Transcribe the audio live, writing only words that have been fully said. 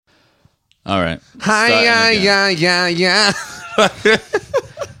All right. Hi, Starting yeah, again. yeah, yeah.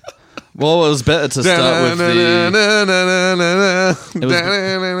 Well, it was better to start with the.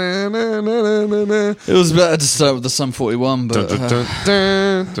 It was better to start with the Sum 41, but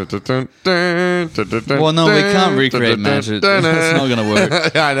well, no, we can't recreate magic. It's not gonna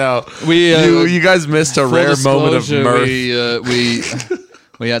work. I know. You guys missed a rare moment of mirth.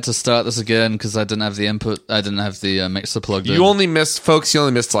 We had to start this again because I didn't have the input. I didn't have the mixer plugged in. You only missed like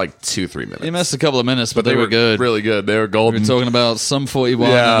 2-3 minutes. You missed a couple of minutes, but they were good. Really good. They were golden. We were talking about Sum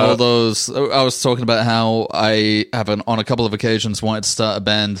 41 and all those. I was talking about how I have, on a couple of occasions, wanted to start a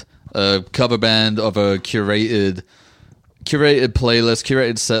band, a cover band of a curated playlist,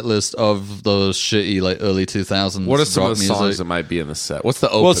 curated set list of those shitty like early 2000s. What are some rock of the music. songs that might be in the set? What's the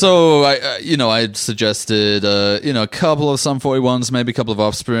opener? Well, so I suggested a couple of Sum 41s, maybe a couple of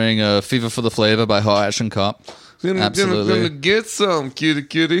Offspring, Fever for the Flavor by Hot Action Cop. Absolutely. Gonna get some,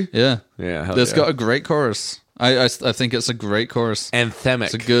 cutie. Yeah. Yeah, It's got a great chorus. I think it's a great chorus. Anthemic.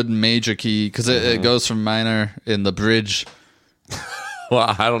 It's a good major key because it goes from minor in the bridge.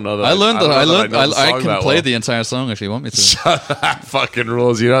 Well, I don't know that. I can play the entire song if you want me to. Shut that fucking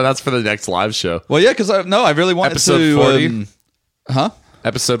rules. That's for the next live show. Well, yeah, because I really wanted Episode 40?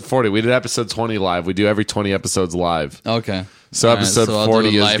 Episode 40. We did episode 20 live. We do every 20 episodes live. Okay. So All right, episode so I'll do 40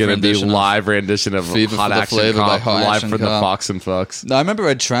 a is live going to be rendition of live rendition of Fever Hot for the Action Flavor by Cop, Hot live Action from the Cop. Fox and Fucks. No, I remember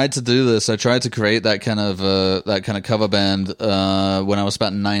I tried to do this. I tried to create that kind of cover band when I was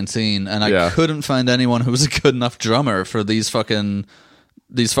about 19, and I couldn't find anyone who was a good enough drummer for these fucking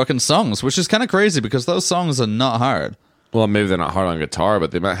songs, which is kind of crazy because those songs are not hard. Well, maybe they're not hard on guitar,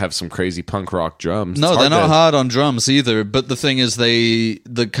 but they might have some crazy punk rock drums. No, they're not hard on drums either. But the thing is, the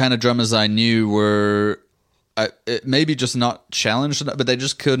kind of drummers I knew were maybe just not challenged enough, but they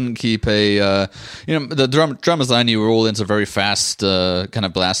just couldn't keep the drummers I knew were all into very fast, kind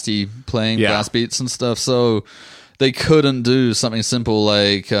of blasty playing, blast beats and stuff. So they couldn't do something simple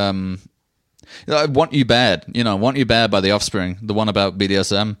like "Want You Bad," "Want You Bad" by The Offspring, the one about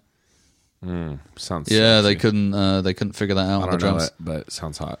BDSM. Sounds they couldn't figure that out on the drums. But it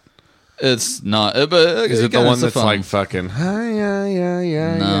sounds hot. It's not. But is it the one that's fun. like fucking?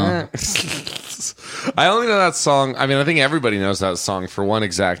 Yeah. No. I only know that song. I mean, I think everybody knows that song for one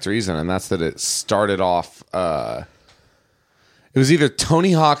exact reason, and that's that it started off. It was either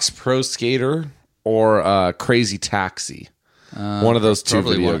Tony Hawk's Pro Skater or Crazy Taxi. One of those two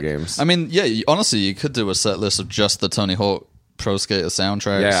video games. I mean, honestly, you could do a set list of just the Tony Hawk Pro Skater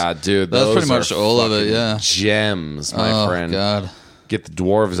soundtracks. Yeah, dude. That's pretty much all of it, yeah. Gems, my friend. God. Get the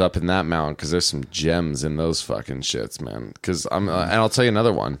dwarves up in that mountain because there's some gems in those fucking shits, man. Because and I'll tell you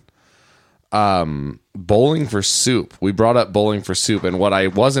another one. Bowling for Soup. We brought up Bowling for Soup, and what I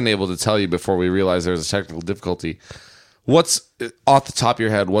wasn't able to tell you before we realized there was a technical difficulty. What's off the top of your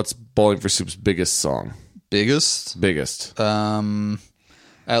head? What's Bowling for Soup's biggest song? Biggest. At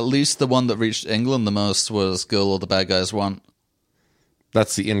least the one that reached England the most was "Girl All the Bad Guys Want."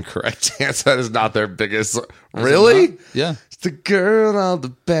 That's the incorrect answer. That is not their biggest. Really? Yeah. It's the girl all the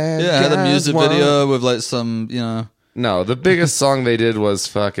bad guys. Yeah, the music video with like some, No, the biggest song they did was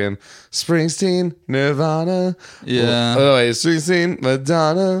fucking Springsteen, Nirvana. Yeah. Oh, wait, Springsteen,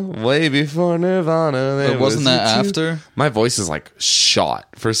 Madonna, way before Nirvana. But wasn't that after? My voice is like shot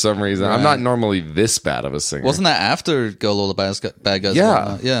for some reason. Right. I'm not normally this bad of a singer. Wasn't that after "Girl All the Bad Guys"?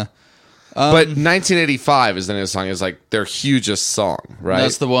 Yeah. Yeah. But 1985 is the name of the song. Is like their hugest song, right?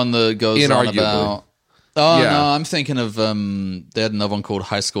 That's the one that goes on about. Oh, no, I'm thinking of they had another one called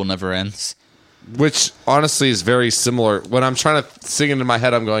 "High School Never Ends." Which honestly is very similar. When I'm trying to sing it in my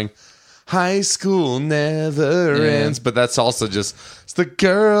head, I'm going, "High school never ends," but that's also just it's the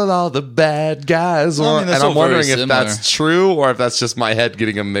girl all the bad guys want. And I'm wondering if that's true or if that's just my head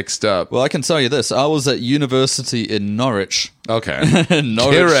getting them mixed up. Well, I can tell you this: I was at university in Norwich. Okay,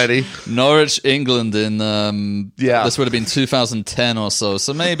 Norwich, get ready. Norwich, England. This would have been 2010 or so.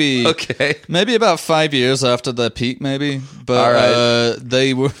 So maybe maybe about 5 years after their peak, maybe. But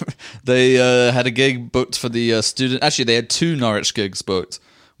they had a gig booked for the student. Actually, they had 2 Norwich gigs booked.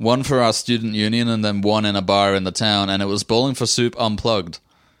 One for our student union and then one in a bar in the town, and it was Bowling for Soup unplugged.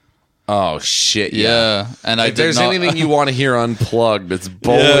 Oh shit! Yeah, and if there's anything you want to hear unplugged, it's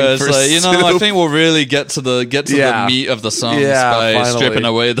Bowling for Soup. I think we'll really get to the meat of the songs by stripping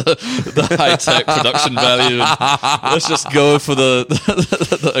away the high tech production value. Let's just go for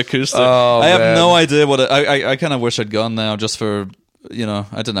the acoustic. I have no idea what I kind of wish I'd gone now just for. I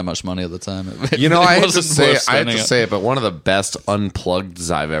didn't have much money at the time. I have to say it, but one of the best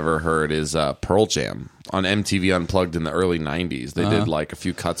unpluggeds I've ever heard is Pearl Jam on MTV Unplugged in the early 90s. They did like a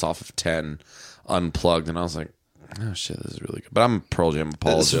few cuts off of 10 unplugged, and I was like, Oh shit, this is really good. But I'm a Pearl Jam It's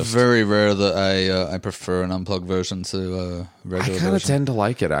apologist. very rare that I prefer an unplugged version to a I regular kind of version. tend to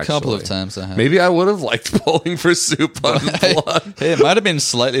like it, A actually. couple of times I have. Maybe I would have liked Bowling for Soup Unplugged. Hey, it might have been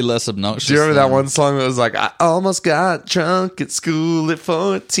slightly less obnoxious. Do you remember that than- one song that was like, I almost got drunk at school at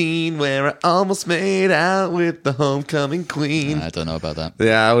 14, where I almost made out with the homecoming queen? I don't know about that.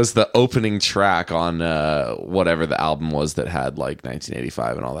 Yeah, it was the opening track on whatever the album was that had like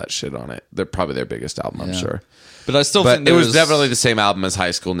 1985 and all that shit on it. They're probably their biggest album, I'm Yeah. sure. But I still But think it was there's- definitely the same album as High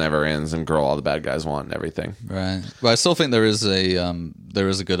School Never Ends and Girl All the Bad Guys Want and everything. right. But I still think there is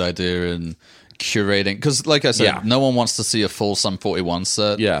a good idea in curating, because like I said, Yeah. no one wants to see a full Sum 41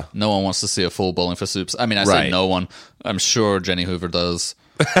 set. Yeah. No one wants to see a full Bowling for Soups. I mean, I say Right. no one. I'm sure Jenny Hoover does.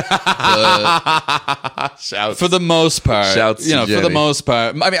 Shouts. For the most part, Shouts to for the Jenny. most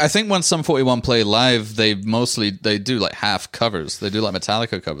part. I mean, I think when Sum 41 play live, they do like half covers. They do like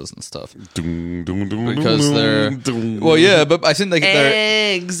Metallica covers and stuff because they're well, yeah. But I think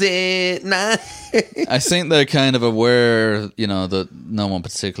they're Exit 9. I think they're kind of aware, that no one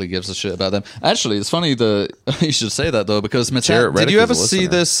particularly gives a shit about them. Actually, it's funny that you should say that though, because Jarrett did you Reddick ever is a see listener.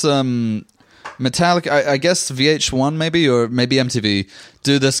 this Metallica? I guess VH1 maybe, or maybe MTV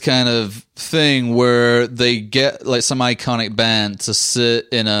do this kind of thing where they get like some iconic band to sit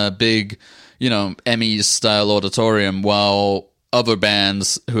in a big, Emmys style auditorium while other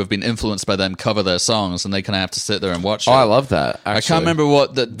bands who have been influenced by them cover their songs, and they kind of have to sit there and watch it. Oh, I love that. Actually. I can't remember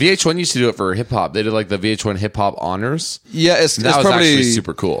what that. VH1 used to do it for hip hop. They did like the VH1 hip hop honors. Yeah, it's That was probably actually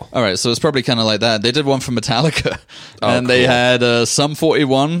super cool. All right, so it's probably kind of like that. They did one for Metallica, and they cool. had Sum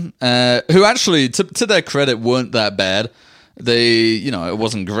 41, who actually, to their credit, weren't that bad. They, it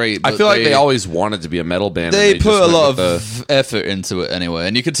wasn't great. I But feel like they always wanted to be a metal band. they and put just a went lot with of effort into it anyway,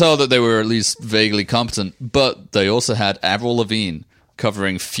 and you could tell that they were at least vaguely competent. But they also had Avril Lavigne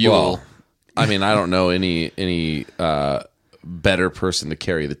covering "Fuel." Well, I mean, I don't know any better person to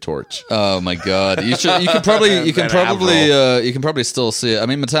carry the torch. Oh my god! You can probably still see it. I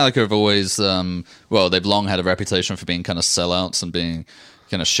mean, Metallica have always, they've long had a reputation for being kind of sellouts and being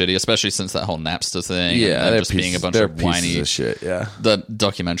kind of shitty, especially since that whole Napster thing. and them they're just being a bunch they're of whiny pieces of shit. Yeah. The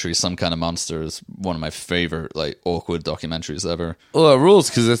documentary "Some Kind of Monster" is one of my favorite like awkward documentaries ever. Well, it rules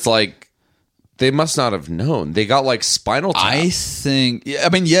because it's like they must not have known. They got like Spinal Tap. I think,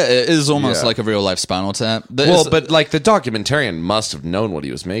 it is almost Yeah. like a real life Spinal Tap. but like the documentarian must have known what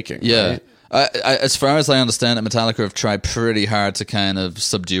he was making. Yeah. right? As far as I understand it, Metallica have tried pretty hard to kind of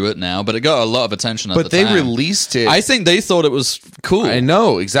subdue it now, but it got a lot of attention at the But they time. released it. I think they thought it was cool. I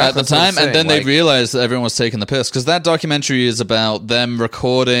know exactly At the that's what I'm time, and then saying, they realized that everyone was taking the piss, because that documentary is about them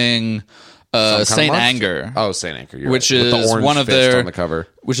recording Some Kind of Saint Monster? Anger. Oh, Saint Anger, you're which right. With the is orange one of fist their on the cover.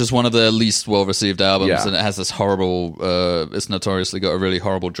 which is one of their least well received albums, Yeah. and it has this horrible. It's notoriously got a really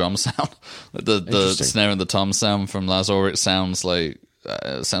horrible drum sound. the Interesting. snare and the tom sound from Lars Ulrich sounds like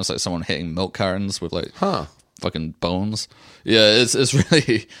someone hitting milk cartons with like fucking bones. Yeah, it's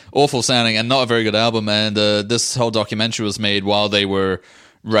really awful sounding and not a very good album. And this whole documentary was made while they were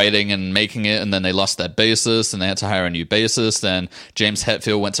writing and making it, and then they lost their bassist and they had to hire a new bassist, and James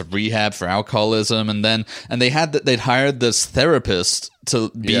Hetfield went to rehab for alcoholism, and they'd hired this therapist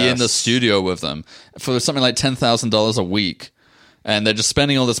to be in the Yes. studio with them for something like $10,000 a week, and they're just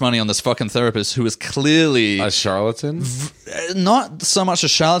spending all this money on this fucking therapist who is clearly A charlatan? not so much a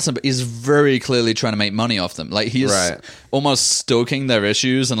charlatan, but he's very clearly trying to make money off them. Like, he is Right. almost stoking their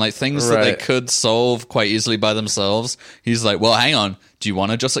issues and like things that they Right. could solve quite easily by themselves. He's like, well, hang on, do you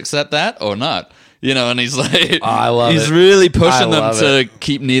want to just accept that or not? And he's like, I love he's it. really I pushing them love to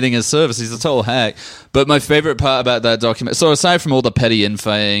keep needing his service. He's a total hack. But my favorite part about that document, so aside from all the petty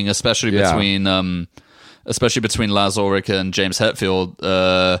infighting, especially between Lars Ulrich and James Hetfield,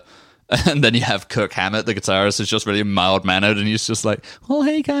 and then you have Kirk Hammett, the guitarist, who's just really mild-mannered, and he's just like, well,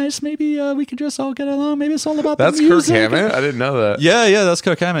 hey, guys, maybe we could just all get along. Maybe it's all about That's the Kirk music. Hammett? I didn't know that. Yeah, that's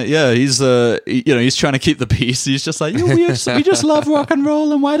Kirk Hammett. Yeah, he's he's trying to keep the peace. He's just like, we just love rock and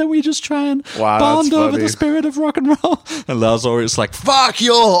roll, and why don't we just try and Wow, bond that's over funny. the spirit of rock and roll? And Lars Ulrich's like, fuck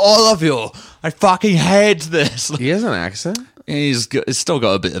you, all of you. I fucking hate this. He has an accent? He's still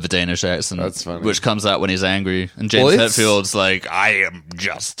got a bit of a Danish accent. That's funny. Which comes out when he's angry. And James Well, it's- Hetfield's like, I am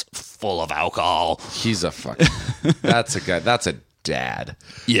just full of alcohol. He's a fucking... That's a guy. That's a dad.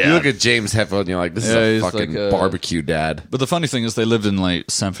 Yeah. You look at James Hetfield and you're like, this Yeah, is he's a fucking like, barbecue dad. But the funny thing is they lived in like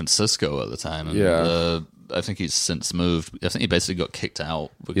San Francisco at the time. And, Yeah. I think he's since moved. I think he basically got kicked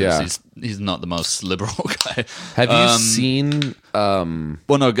out because Yeah. he's not the most liberal guy. Have you seen... Well,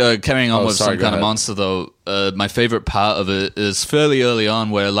 no, carrying on with sorry, Some go Kind of ahead. Monster, though, my favorite part of it is fairly early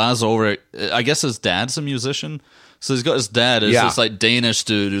on where Lars Ulrich, I guess his dad's a musician, So he's got his dad as Yeah. this like Danish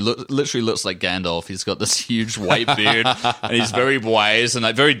dude who literally looks like Gandalf. He's got this huge white beard, and he's very wise and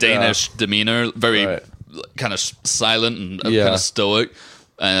like very Danish demeanor, very Right. kind of silent and Yeah. kind of stoic.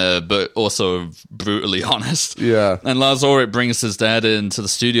 But also brutally honest. Yeah. And Lars Ulrich brings his dad into the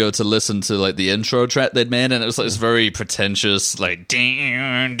studio to listen to like the intro track they'd made, and it was like this very pretentious, like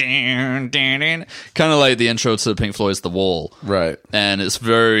kind of like the intro to Pink Floyd's The Wall. Right. And it's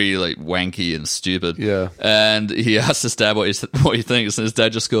very like wanky and stupid. Yeah. And he asks his dad what he thinks, and his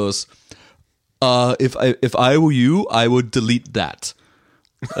dad just goes, if I were you, I would delete that.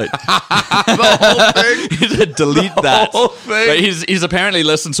 Like, The whole thing. he said, delete that. whole thing. But he's apparently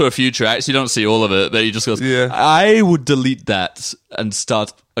listened to a few tracks. You don't see all of it, but he just goes, Yeah. I would delete that and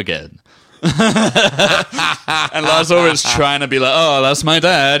start again. And Lars Ulrich's trying to be like, oh, that's my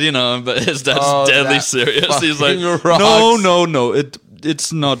dad, you know, but his dad's Oh, deadly that serious. He's like, fucking rocks. no,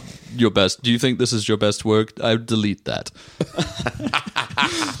 it's not your best. Do you think this is your best work? I would delete that.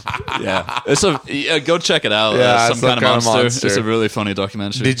 Yeah, go check it out. Yeah, Some Kind of Monster. It's a Monster. really funny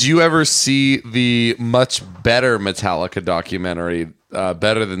documentary. Did you ever see the much better Metallica documentary,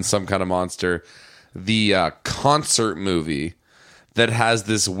 better than Some Kind of Monster, the concert movie that has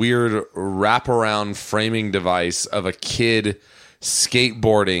this weird wraparound framing device of a kid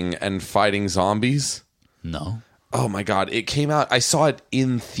skateboarding and fighting zombies? No. Oh my god, it came out. I saw it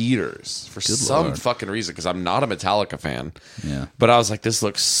in theaters for some Lord. fucking reason because I'm not a Metallica fan. Yeah. But I was like, this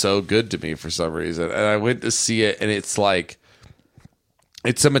looks so good to me for some reason. And I went to see it, and it's like,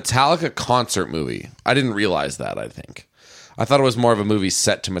 it's a Metallica concert movie. I didn't realize that, I think. I thought it was more of a movie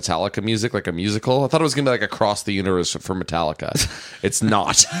set to Metallica music, like a musical. I thought it was going to be like Across the Universe for Metallica. It's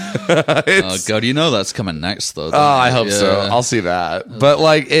not. Oh god, you know that's coming next though. Oh, I hope Yeah. so. I'll see that. But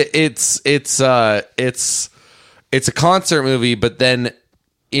like it's a concert movie, but then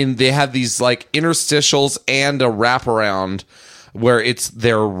they have these like interstitials and a wraparound where it's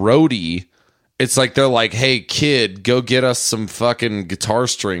their roadie. It's like they're like, "Hey kid, go get us some fucking guitar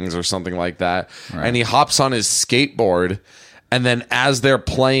strings or something like that." Right. And he hops on his skateboard, and then as they're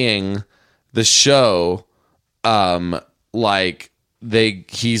playing the show, like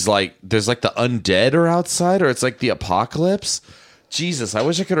he's like, there's like the undead are outside, or it's like the apocalypse. Jesus, I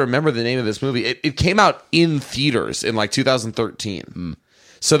wish I could remember the name of this movie. It came out in theaters in like 2013.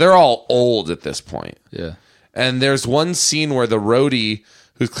 So they're all old at this point. Yeah. And there's one scene where the roadie,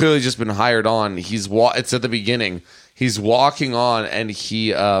 who's clearly just been hired on, it's at the beginning. He's walking on, and he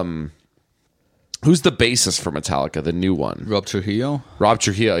who's the bassist for Metallica, the new one? Rob Trujillo. Rob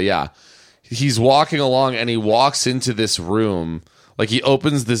Trujillo, yeah. He's walking along, and he walks into this room. Like, he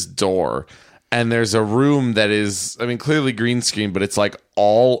opens this door, and there's a room that is, I mean, clearly green screen, but it's like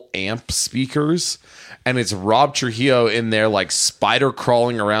all amp speakers. And it's Rob Trujillo in there, like spider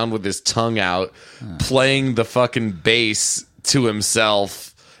crawling around with his tongue out, playing the fucking bass to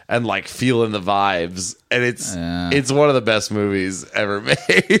himself and like feeling the vibes. And it's one of the best movies ever made.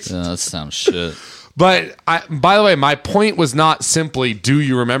 Yeah, that sounds shit. But by the way, my point was not simply, do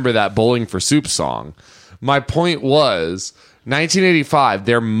you remember that Bowling for Soup song? My point was 1985,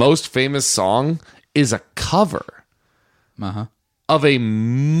 their most famous song is a cover of a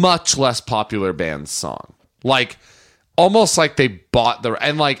much less popular band's song. Like, almost like they bought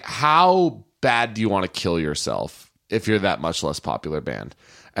and like, how bad do you want to kill yourself if you're that much less popular band?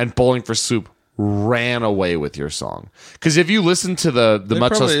 And Bowling for Soup ran away with your song. Because if you listen to the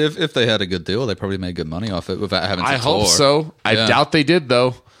much Probably, less... if they had a good deal, they probably made good money off it without having to I hope tour. so. I Yeah. doubt they did,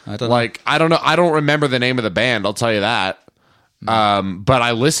 though. I don't like, I don't know. I don't remember the name of the band. I'll tell you that. But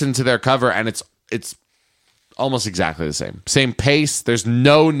I listened to their cover, and it's almost exactly the same pace. There's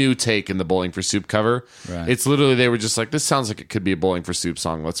no new take in the Bowling for Soup cover. Right. It's literally, they were just like, this sounds like it could be a Bowling for Soup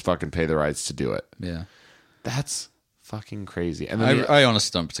song. Let's fucking pay the rights to do it. Yeah. That's fucking crazy. And then I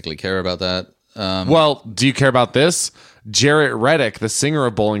honestly don't particularly care about that. well, do you care about this? Jarrett Reddick, the singer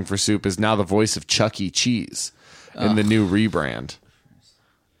of Bowling for Soup, is now the voice of Chuck E. Cheese in the new rebrand.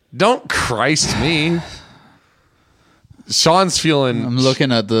 Don't Christ me. Sean's feeling I'm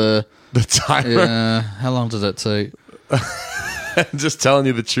looking at the timer. how long does that take? Just telling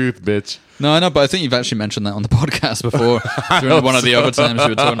you the truth, bitch. No, I know, but I think you've actually mentioned that on the podcast before. During one of the other times we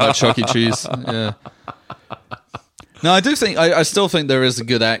were talking about Chuck E. Cheese. Yeah. No, I do think I still think there is a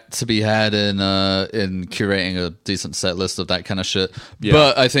good act to be had in curating a decent set list of that kind of shit. Yeah.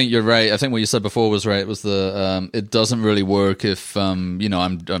 But I think you're right. I think what you said before was right. It was it doesn't really work if I'm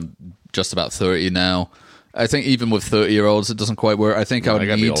just about 30 now. I think even with 30-year-olds, it doesn't quite work. I think I would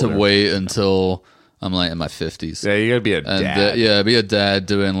gotta be need to older. wait until I'm like in my 50s. Yeah, you gotta be a And dad. be a dad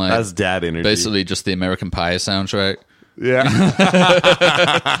doing like That's dad energy. basically just the American Pie soundtrack. Yeah.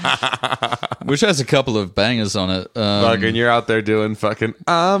 which has a couple of bangers on it. Fucking, you're out there doing fucking,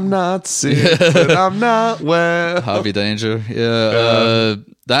 I'm not sick, but I'm not well. Harvey Danger, yeah.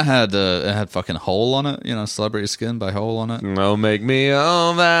 That had it had fucking Hole on it, Celebrity Skin by Hole on it. No, make me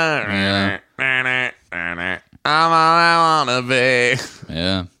over. Yeah. I'm all I wanna be.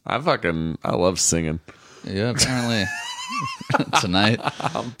 Yeah. I love singing. Yeah, apparently. Tonight.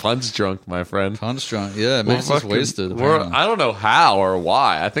 I'm punch drunk, my friend. Punch drunk. Yeah, Max is wasted. I don't know how or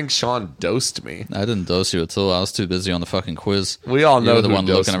why. I think Sean dosed me. I didn't dose you at all. I was too busy on the fucking quiz. We all know the who one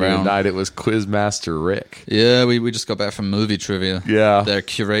dosed looking me around. tonight. It was Quizmaster Rick. Yeah, we just got back from movie trivia. Yeah. Their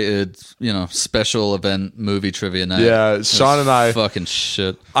curated, special event movie trivia night. Yeah, It was Sean and I- fucking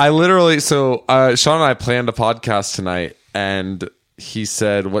shit. I literally, Sean and I planned a podcast tonight, and he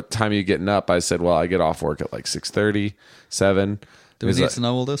said, "What time are you getting up?" I said, "Well, I get off work at like 6:30, 7." Do we need to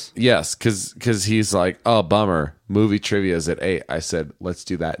know all this? Yes, because he's like, "Oh, bummer, movie trivia is at 8." I said, "Let's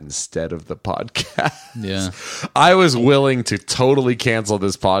do that instead of the podcast." Yeah. I was willing to totally cancel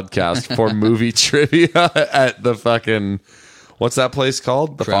this podcast for movie trivia at the fucking, what's that place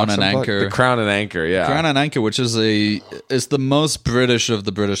called? The Crown Fox and Plug? Anchor. The Crown and Anchor, yeah. Crown and Anchor, which is it's the most British of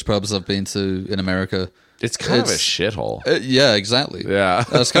the British pubs I've been to in America. It's kind of a shithole. Yeah, exactly. Yeah.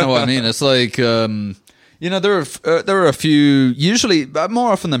 That's kind of what I mean. It's like, there are a few, usually,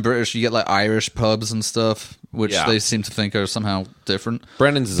 more often than British, you get like Irish pubs and stuff, which Yeah. they seem to think are somehow different.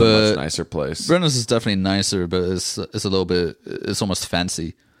 Brendan's is a But much nicer place. Brendan's is definitely nicer, but it's a little bit, it's almost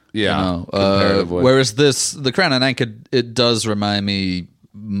fancy. Yeah, comparatively. Whereas the Crown and Anchor, it does remind me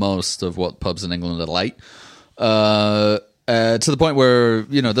most of what pubs in England are like. To the point where,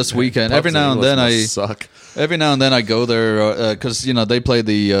 this weekend, every now and then I go there because they play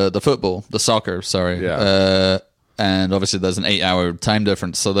the football, the soccer. Sorry, Yeah. And obviously there's an 8-hour time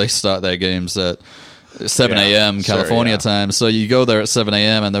difference, so they start their games at 7 a.m. Sure, California yeah. time. So you go there at 7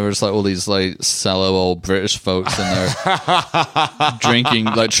 a.m. and there was like all these like sallow old British folks in there drinking,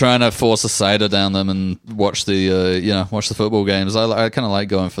 like trying to force a cider down them and watch the watch the football games. I kind of like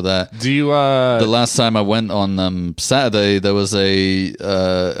going for that. Do you The last time I went on Saturday, there was a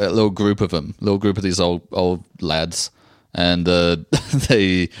little group of them, these old lads, and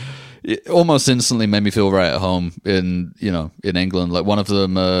they almost instantly made me feel right at home in England. Like one of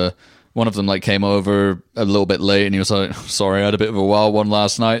them like came over a little bit late, and he was like, "Sorry, I had a bit of a wild one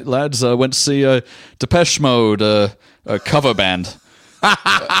last night, lads. I went to see Depeche Mode, a cover band." the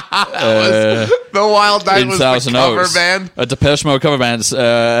Wild Night in was the Thousand cover Oaks, band? a Depeche Mode cover band,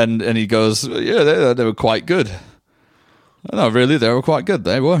 and he goes, "Yeah, they were quite good." No, really, they were quite good.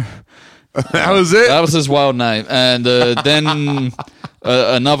 They were. That was it? That was his wild night, and then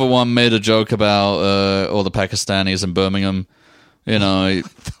another one made a joke about all the Pakistanis in Birmingham.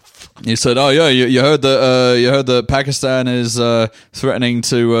 He said, "Oh yeah, you heard that Pakistan is threatening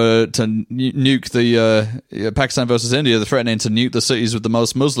to nuke the Pakistan versus India. They're threatening to nuke the cities with the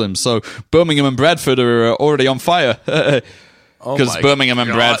most Muslims. So Birmingham and Bradford are already on fire." Because my Birmingham and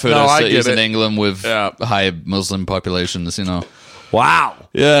God. Bradford No, are I cities get in it. England with Yeah. high Muslim populations. Wow.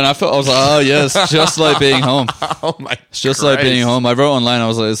 Yeah, and I was like, oh yeah, it's just like being home. Oh my It's just like being home. I wrote online, I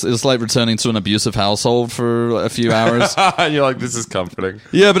was like, it's like returning to an abusive household for a few hours. And you're like, this is comforting.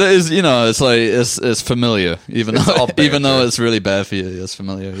 Yeah, but it is, it's like it's familiar, even all though it's really bad for you. It's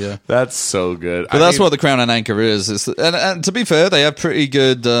familiar, yeah. That's so good. But that's what the Crown and Anchor is. And to be fair, they have pretty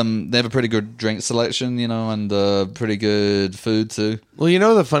good. They have a pretty good drink selection, and pretty good food too.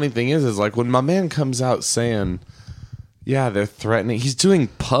 Well, the funny thing is like when my man comes out saying, yeah, they're threatening, he's doing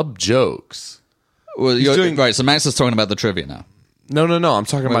pub jokes. Well, doing- right. So Max is talking about the trivia now. No. I'm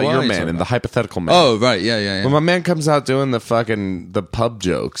talking Wait, about what your are you man talking and about? the hypothetical man. Oh, right. Yeah. When my man comes out doing the pub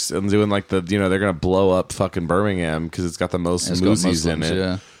jokes and doing like they're gonna blow up fucking Birmingham because it's got the most It's got moosies in Muslims, it.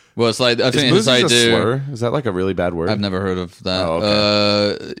 Yeah. Well, it's like I Is think his moosies a idea. slur? Is that like a really bad word? I've never heard of that. Oh,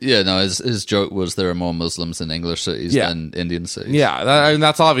 okay. Yeah, no. His joke was there are more Muslims in English cities Yeah. than Indian cities. Yeah,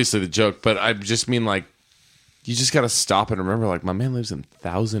 that's obviously the joke, but I just mean like you just got to stop and remember, like my man lives in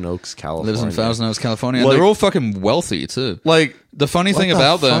Thousand Oaks, California. Lives in Thousand Oaks, California. And Like- they're all fucking wealthy too. Like The funny thing what the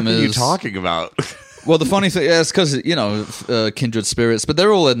about them fuck are is you talking about? Well, the funny thing is because kindred spirits, but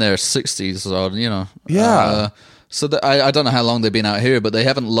they're all in their 60s, or Yeah. So I don't know how long they've been out here, but they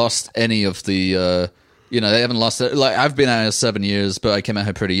haven't lost any of the. They haven't lost it. Like I've been out here 7 years, but I came out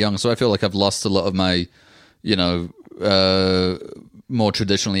here pretty young, so I feel like I've lost a lot of my, more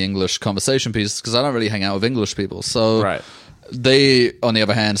traditionally English conversation pieces because I don't really hang out with English people. So Right. they, on the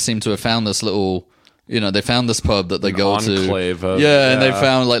other hand, seem to have found this little. They found this pub that they go enclave to. of- and they yeah.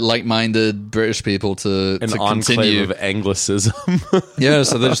 found like-minded British people to An continue. enclave of Anglicism. Yeah,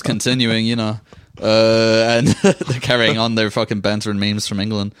 so they're just continuing, And they're carrying on their fucking banter and memes from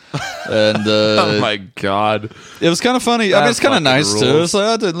England. And Oh my god. it was kind of funny. I mean, it's kind of fucking nice too. rules.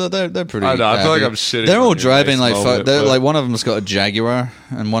 It's like, they're pretty. I know, I feel like happy. I'm shitting They're on all you driving next like moment, they're but- like one of them's got a Jaguar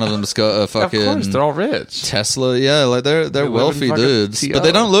and one of them's got a Of fucking course, they're all rich. Tesla. Yeah, like they're live in wealthy fucking dudes, TO. but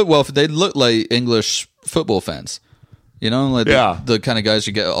they don't look wealthy. They look like English football fans. You know, like Yeah. the kind of guys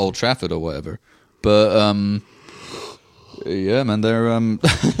you get at Old Trafford or whatever. But yeah, man, they're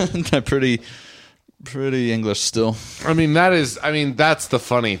they're pretty English still. I mean, that's the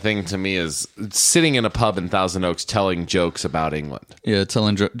funny thing to me is sitting in a pub in Thousand Oaks telling jokes about England Yeah,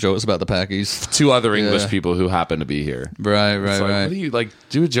 telling jokes about the Packies. to other English Yeah. people who happen to be here. Right, It's right, like, right. what do you like?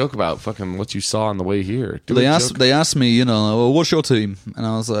 Do a joke about fucking what you saw on the way here. Do They a asked joke. they asked me, you know, well, what's your team? And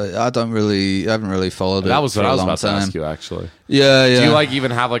I was like, I haven't really followed it. That was for what a I was long about to time. ask you. Actually, Yeah, yeah. do you like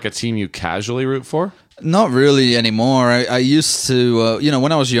even have like a team you casually root for? Not really anymore. I used to, you know,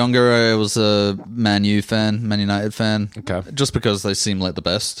 when I was younger, I was a Man United fan. Okay. Just because they seem like the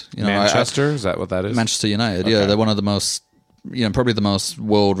best. You know, Manchester, is that what that is? Manchester United. Yeah, Okay. they're one of the most, you know, probably the most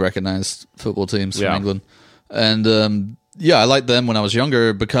world recognized football teams from Yeah. England. And yeah, I liked them when I was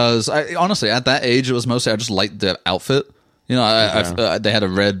younger because I honestly at that age it was mostly I just liked their outfit. You know, they had a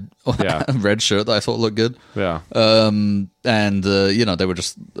red Yeah. red shirt that I thought looked good. Yeah. And you know, they were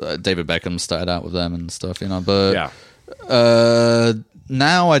just David Beckham started out with them and stuff. You know, but Yeah.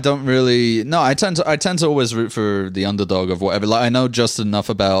 now I don't really. No, I tend to always root for the underdog of whatever. Like I know just enough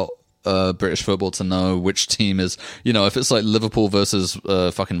about British football to know which team is. You know, if it's like Liverpool versus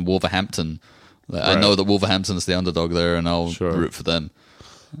fucking Wolverhampton, like, I Right. know that Wolverhampton's the underdog there, and I'll Sure. root for them.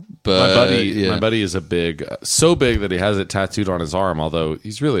 But My buddy is a big, so big that he has it tattooed on his arm. Although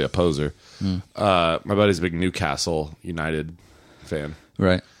he's really a poser. Hmm. My buddy's a big Newcastle United fan,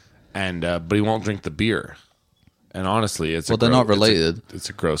 right. and but he won't drink the beer. And honestly, it's Well, they're not related. It's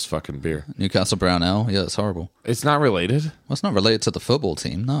a gross fucking beer. Newcastle Brown Ale, yeah, it's horrible. It's not related. Well, it's not related to the football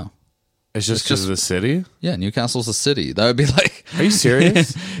team, no. It's just because of the city. Yeah, Newcastle's a city. That would be like. Are you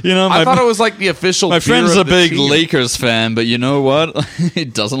serious? You know, I thought it was like the official. my beer friend's of a the big team. Lakers fan, but you know what? He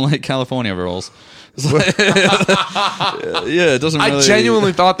doesn't like California rolls. It's like- yeah, it doesn't. Really, I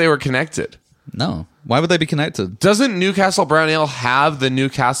genuinely thought they were connected. no. Why would they be connected? Doesn't Newcastle Brown Ale have the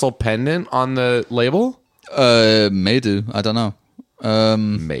Newcastle pendant on the label? May do. I don't know.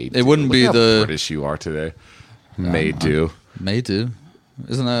 May It wouldn't Look be how the British you are today. May do. May do.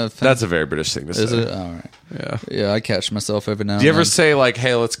 Isn't that a thing? That's a very British thing to say. Is it? All right. Yeah. Yeah, I catch myself every now. Do you and ever then. say like,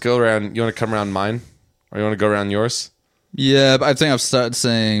 "Hey, let's go around. You want to come around mine, or you want to go around yours?" Yeah, but I think I've started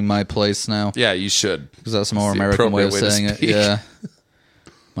saying my place now Yeah, you should. because that's a more It's the American way of appropriate way to saying it. speak. Yeah,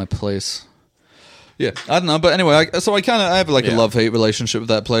 my place. Yeah, I don't know, but anyway, I have like a Yeah. love-hate relationship with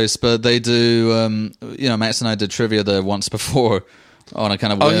that place. But they do, you know, Max and I did trivia there once before on a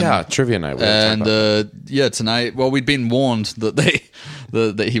kind of Oh whim. yeah, trivia night. We And and yeah, tonight. Well, we'd been warned that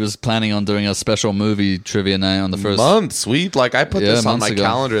that he was planning on doing a special movie trivia night on the first. months. I put Yeah, this on months my ago.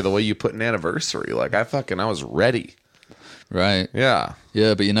 calendar the way you put an anniversary. Like I was ready. Right. Yeah,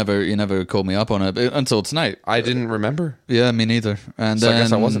 Yeah, but you never called me up on it until tonight. I didn't remember. Yeah, me neither. And So I guess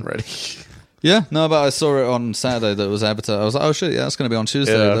I then- wasn't ready. Yeah, no, but I saw it on Saturday that it was advertised. I was like, oh shit, yeah, that's going to be on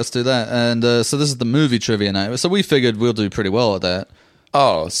Tuesday. Yeah. Let's do that. And so this is the movie trivia night. So we figured we'll do pretty well at that.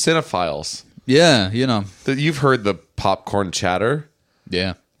 Oh, cinephiles. Yeah, you know. You've heard the popcorn chatter.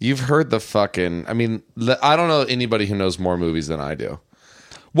 Yeah. You've heard the fucking. I mean, I don't know anybody who knows more movies than I do.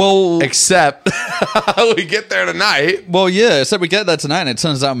 Well, Except we get there tonight. yeah. So we get that tonight, and it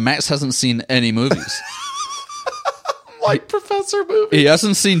turns out Max hasn't seen any movies. Like Professor movie. He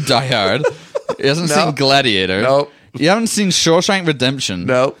hasn't seen Die Hard. He hasn't No. seen Gladiator. Nope. You haven't seen Shawshank Redemption.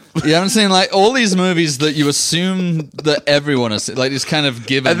 Nope. You haven't seen like all these movies that you assume that everyone has seen. Like it's kind of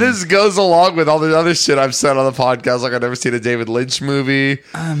given. And this goes along with all the other shit I've said on the podcast. Like I've never seen a David Lynch movie.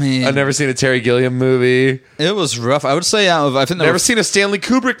 I mean, I've never seen a Terry Gilliam movie. it was rough. I would say out of I think there Never were, seen a Stanley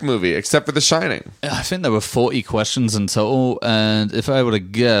Kubrick movie except for The Shining. I think there were 40 questions in total, and if I were to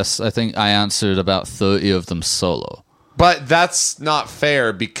guess, I think I answered about 30 of them solo. But that's not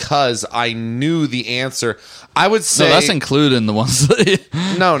fair because I knew the answer. I would say So that's including the ones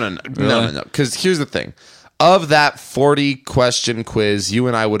that. No. Because here's the thing: of that 40 question quiz, you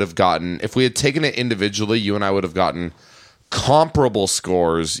and I would have gotten, if we had taken it individually, you and I would have gotten comparable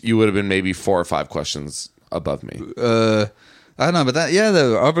scores. You would have been maybe 4 or 5 questions above me. I don't know, but the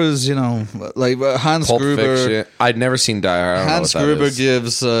others, like Hans Pulp Gruber. Fiction. I'd never seen Die Hard. I don't know Hans what that Gruber is.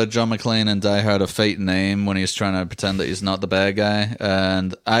 gives John McClane in Die Hard a fake name when he's trying to pretend that he's not the bad guy.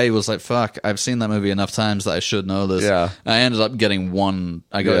 And I was like, fuck, I've seen that movie enough times that I should know this. Yeah. I ended up getting one.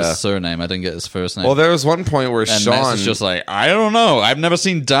 I got his surname. I didn't get his first name. Well, there was one point where and Sean Max is just like, I don't know. I've never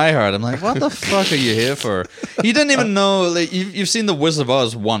seen Die Hard. I'm like, what the fuck are you here for? He didn't even know. Like, you've seen The Wizard of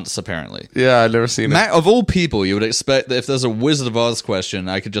Oz once, apparently. Yeah, I'd never seen it. Matt, of all people, you would expect that if there's a Wizard of Oz question,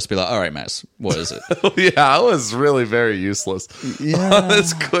 I could just be like, all right, Max, what is it? Yeah, I was really very useless. Yeah.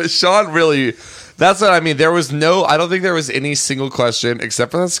 Sean really. That's what I mean. There was I don't think there was any single question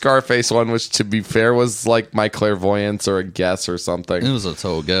except for that Scarface one, which, to be fair, was like my clairvoyance or a guess or something. It was a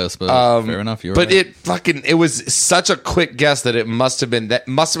total guess, but fair enough. You're But right. it was such a quick guess that it must have been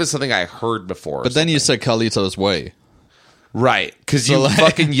something I heard before. But then you said Carlito's Way. right, because So, you like-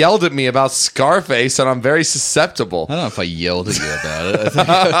 fucking yelled at me about Scarface, and I'm very susceptible. I don't know if I yelled at you about it. I think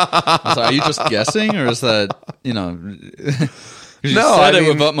I was like, are you just guessing, or is that, 'cause you No, said I it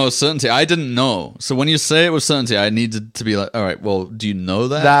with mean- utmost certainty. I didn't know. So when you say it with certainty, I needed to be like, all right, well, do you know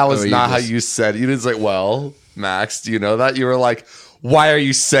that? That Or was are not how just- you said it. You didn't say, well, Max, do you know that? You were like, why are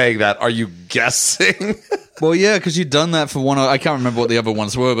you saying that? Are you guessing? Well, yeah, because you'd done that for I can't remember what the other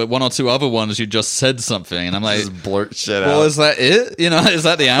ones were, but one or two other ones you just said something, and I'm like, Just blurt shit well, out. is that it? Is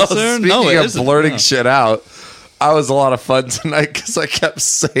that the answer? Speaking No, it of isn't. blurting No. shit out, I was a lot of fun tonight because I kept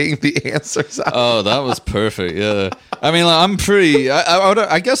saying the answers out. Oh, that was perfect. Yeah, I mean, like, I'm pretty.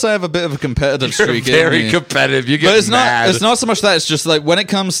 I guess I have a bit of a competitive You're streak. in very me. competitive. You get But it's mad. not. It's not so much that. It's just like when it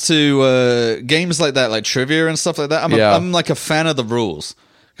comes to games like that, like trivia and stuff like that. I'm like a fan of the rules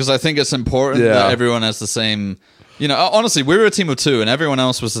because I think it's important Yeah. that everyone has the same. Honestly, we were a team of two, and everyone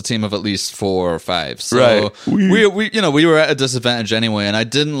else was a team of at least 4 or 5. So Right. we were at a disadvantage anyway, and I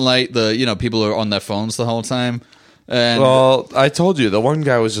didn't like the people who are on their phones the whole time. And Well, I told you the one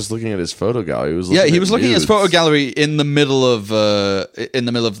guy was just looking at his photo gallery. He was he was looking at his nudes. photo gallery in the middle of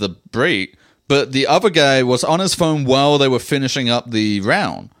the break, but the other guy was on his phone while they were finishing up the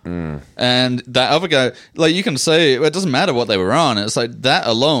round. And that other guy, like, you can say it doesn't matter what they were on. It's like that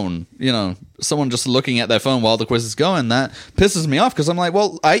alone, someone just looking at their phone while the quiz is going, that pisses me off because I'm like,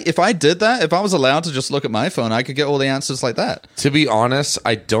 well, if I did that, if I was allowed to just look at my phone, I could get all the answers like that. To be honest,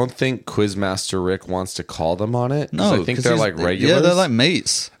 I don't think Quizmaster Rick wants to call them on it. 'cause No, I think 'cause they're he's- like regulars. Yeah, they're like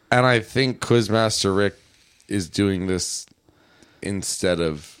mates. and I think Quizmaster Rick is doing this instead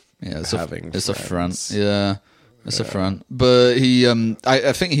of Yeah, it's having a front. friends. Yeah, it's a front. But he,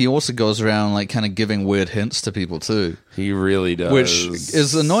 I think he also goes around like kind of giving weird hints to people too, He really does, which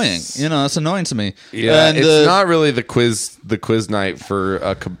is annoying. It's annoying to me. Yeah, and, it's not really the quiz night for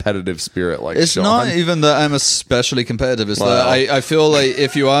a competitive spirit like It's Sean. not even that I'm especially competitive. It's Well. that I feel like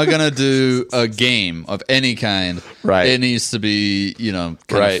if you are gonna do a game of any kind, Right. it needs to be kind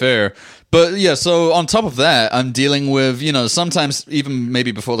Right. of fair. But yeah, so on top of that, I'm dealing with sometimes even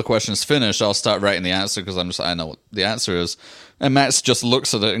maybe before the question's finished, I'll start writing the answer because I know what the answer is, and Max just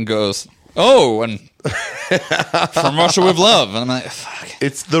looks at it and goes, "Oh," and from Russia with Love, and I'm like, "Fuck."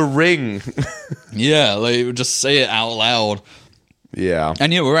 It's The Ring. Yeah, like just say it out loud. Yeah.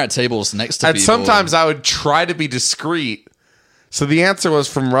 And we're at tables next to And people. sometimes I would try to be discreet. So the answer was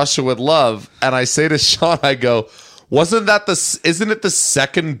From Russia with Love, and I say to Sean, I go, isn't it the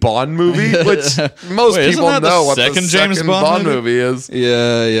second Bond movie? Which most Wait, isn't people that the know what the second second James Bond movie is.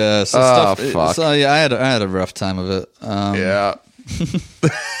 Yeah. So Oh, stuff. fuck. So yeah, I had a rough time of it. Yeah.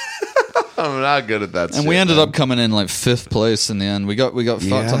 I'm not good at that And we ended up coming in like 5th place in the end. We got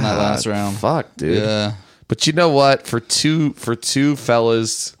fucked on that last round. Fuck, dude. Yeah. But you know what? For two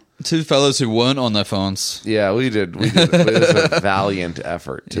fellas, 2 fellows who weren't on their phones. yeah, we did. It was a valiant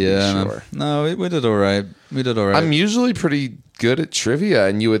effort, to Yeah. be sure. No, we did all right. We did all right. I'm usually pretty good at trivia,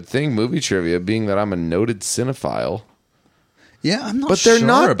 and you would think movie trivia, being that I'm a noted cinephile. yeah, I'm not But they're sure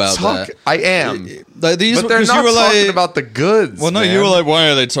not about that. I am. Like these, But they're 'cause you not were talking like, about the goods. Well, no, man. you were like, why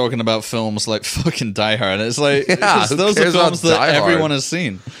are they talking about films like fucking Die Hard? And it's like, Yeah, 'cause who those are cares about films that Die Hard? everyone has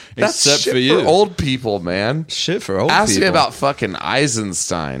seen, That's except shit for you. old people, man. Shit for old Ask people. me about fucking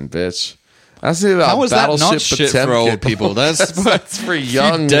Eisenstein, bitch. Ask me about How was that Battleship not shit Potemkin. for old people? That's for a few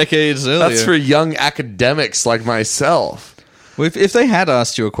young decades earlier. That's for young academics like myself. Well, if they had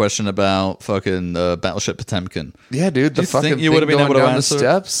asked you a question about fucking Battleship Potemkin, Yeah, dude. The you fucking think you thing would have been going able to down the answer it?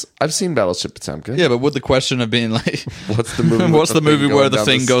 steps. I've seen Battleship Potemkin. yeah, but would the question have been like, What's the movie? what's with the movie thing where going the down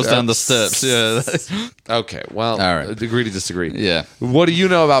thing goes down the steps? Yeah, Okay, well, All right. agree to disagree. yeah. What do you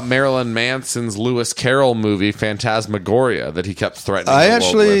know about Marilyn Manson's Lewis Carroll movie Phantasmagoria that he kept threatening I the world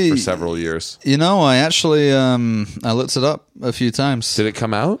actually- with for several years? I actually I looked it up a few times. Did it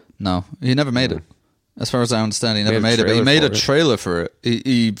come out? No, he never made it. As far as I understand, he never Made a made it, but he trailer made a for it. trailer for it.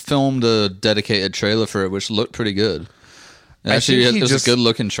 He filmed a dedicated trailer for it, which looked pretty good. Actually, think he it was just- a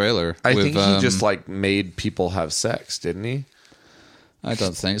good-looking trailer. I with, think he just like made people have sex, didn't he? I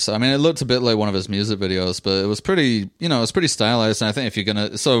don't think so. I mean, it looked a bit like one of his music videos, but it was pretty, it was pretty stylized. And I think if you're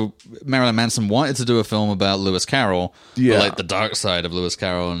gonna, so Marilyn Manson wanted to do a film about Lewis Carroll, Yeah. like the dark side of Lewis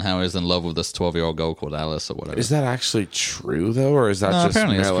Carroll and how he's in love with this 12-year-old girl called Alice or whatever. Is that actually true though, or is that No, just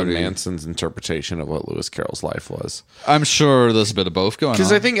apparently it's Marilyn pretty- Manson's interpretation of what Lewis Carroll's life was? I'm sure there's a bit of both going on.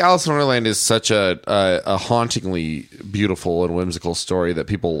 Because I think Alice in Wonderland is such a hauntingly beautiful and whimsical story that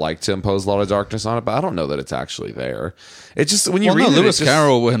people like to impose a lot of darkness on it, but I don't know that it's actually there. It's just when you well, read no, it, Lewis it just,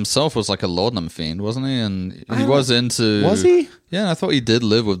 Carroll himself was like a laudanum fiend, wasn't he? And he was into. Was he? Yeah, I thought he did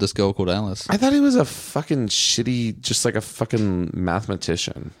live with this girl called Alice. I thought he was a fucking shitty, just like a fucking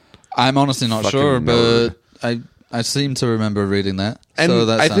mathematician. I'm honestly not Fucking sure, nerd. but I seem to remember reading that. And so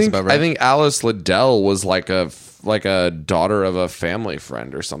that I sounds think about right. I think Alice Liddell was like a daughter of a family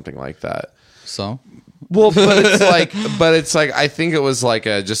friend or something like that. so. Well, but it's like I think it was like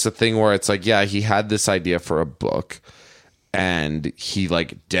just a thing where it's like, yeah, he had this idea for a book and he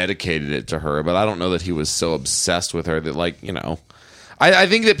like dedicated it to her, but I don't know that he was so obsessed with her that like, I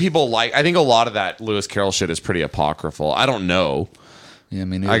think that I think a lot of that Lewis Carroll shit is pretty apocryphal. I don't know. Yeah, I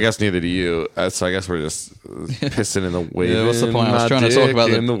mean, I guess neither do you. So I guess we're just pissing in the wind. Yeah, what's the point? I was My trying to talk dick about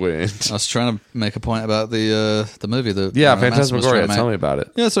in the wind. I was trying to make a point about the movie. Yeah, Marilyn Manson was trying Phantasmagoria. to make. Tell me about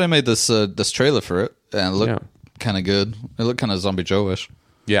it. Yeah, so he made this trailer for it, and it looked Yeah. kind of good. It looked kind of Zombie Joe-ish,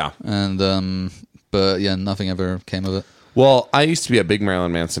 Yeah. and but yeah, nothing ever came of it. Well, I used to be a big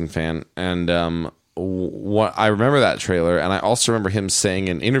Marilyn Manson fan, and what I remember that trailer, and I also remember him saying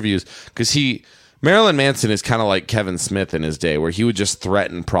in interviews because Marilyn Manson is kind of like Kevin Smith in his day, where he would just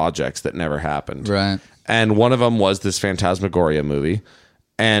threaten projects that never happened. Right. And one of them was this Phantasmagoria movie.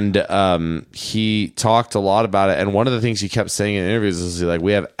 And he talked a lot about it. And one of the things he kept saying in interviews is like,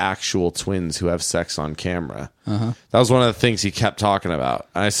 we have actual twins who have sex on camera. That was one of the things he kept talking about.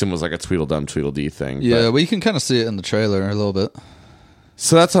 I assume it was like a Tweedledum Tweedledee thing. Yeah, but- well, you can kind of see it in the trailer a little bit.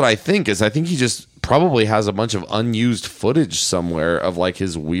 so that's what I think is. I think he just probably has a bunch of unused footage somewhere of like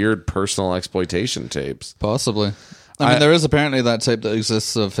his weird personal exploitation tapes. Possibly. I mean, there is apparently that tape that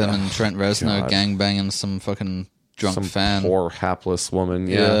exists of him and Trent Reznor gangbanging some fucking drunk Some fan. poor hapless woman.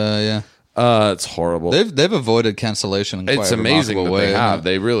 Yeah. Yeah. It's horrible. They've avoided cancellation in quite It's a amazing remarkable that way. they have. isn't it?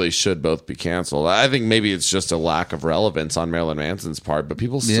 They really should both be canceled. I think maybe it's just a lack of relevance on Marilyn Manson's part, but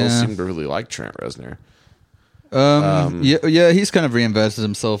people still Yeah. seem to really like Trent Reznor. Yeah, he's kind of reinvented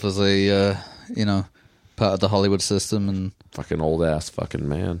himself as a part of the Hollywood system, and Fucking old ass fucking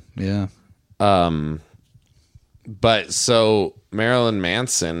man. yeah. But so Marilyn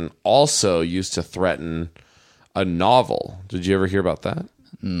Manson also used to threaten a novel. Did you ever hear about that?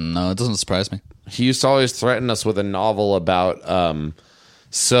 No, it doesn't surprise me. He used to always threaten us with a novel about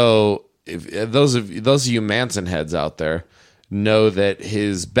so if those of you Manson heads out there know that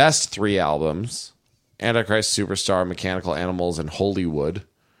his best 3 albums, Antichrist Superstar, Mechanical Animals, and Hollywood,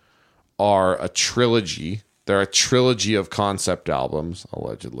 are a trilogy. They're a trilogy of concept albums,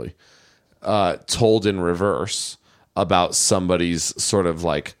 allegedly, told in reverse about somebody's sort of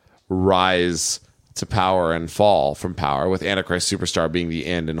like rise to power and fall from power, with Antichrist Superstar being the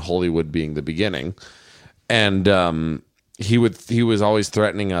end and Hollywood being the beginning. And he was always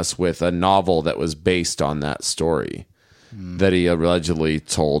threatening us with a novel that was based on that story that he allegedly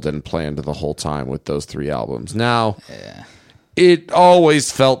told and planned the whole time with those 3 albums. Now, it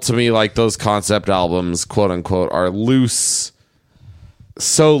always felt to me like those concept albums, quote unquote, are loose,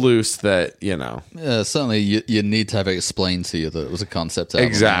 so loose that, Certainly you need to have it explained to you that it was a concept album.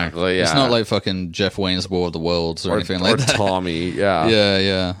 Exactly, It's yeah. not like fucking Jeff Wayne's War of the Worlds or anything like or that. Tommy,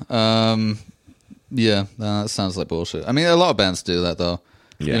 yeah. Yeah, that sounds like bullshit. I mean, a lot of bands do that though.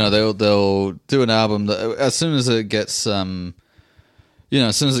 Yeah. They'll do an album that as soon as it gets as soon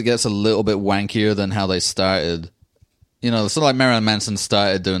as it gets a little bit wankier than how they started, so like Marilyn Manson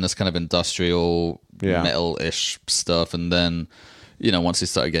started doing this kind of industrial Yeah. metal-ish stuff, and then once he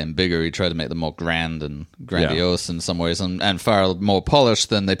started getting bigger, he tried to make them more grand and grandiose in some ways, and far more polished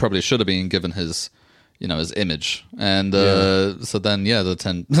than they probably should have been given his his image. And so then,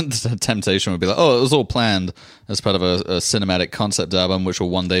 the temptation would be like, oh, it was all planned as part of a cinematic concept album, which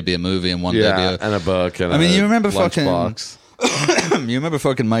will one day be a movie and one day be and a book. And I mean, a you remember fucking- lunchbox. You remember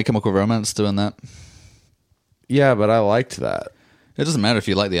fucking My Chemical Romance doing that? Yeah, but I liked that. It doesn't matter if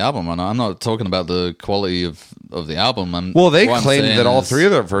you like the album or not. I'm not talking about the quality of the album. Well, they what I'm claimed saying that all is, 3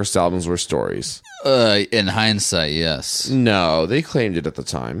 of their first albums were stories. in hindsight, yes. No, they claimed it at the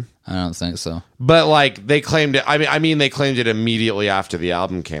time. I don't think so. But like they claimed it. I mean, they claimed it immediately after the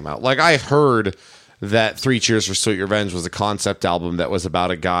album came out. Like I heard that 3 Cheers for Sweet Revenge was a concept album that was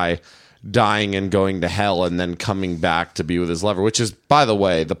about a guy dying and going to hell and then coming back to be with his lover, which is, by the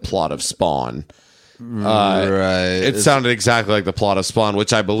way, the plot of Spawn. Right. It sounded exactly like the plot of Spawn,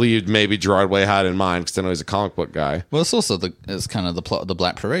 which I believed maybe Gerard Way had in mind because I know he's a comic book guy. Well, it's also it's kind of the plot of the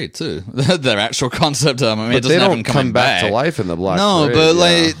Black Parade too. Their actual concept album. I mean, But it doesn't they have don't them coming come back to life in the Black No, Parade. but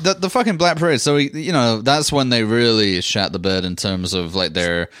yeah. like the fucking Black Parade. So that's when they really shat the bed in terms of like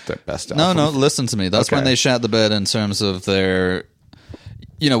their best No, album. listen to me. That's when Okay. they shat the bed in terms of their.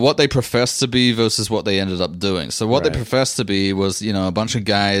 What they professed to be versus what they ended up doing. So what they Right. professed to be was, a bunch of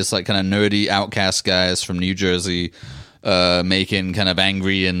guys, like kind of nerdy outcast guys from New Jersey, making kind of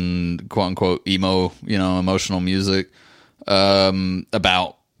angry and quote unquote emo, emotional music,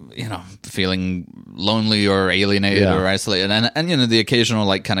 about, feeling lonely or alienated Yeah. or isolated. And the occasional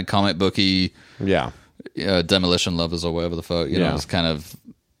like kind of comic booky, Yeah. Demolition Lovers or whatever the fuck, Yeah. it's kind of,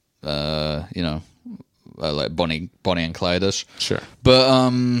 like Bonnie and Clyde-ish. Sure.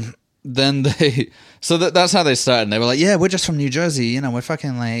 But then that's how they started. And they were like, yeah, we're just from New Jersey, we're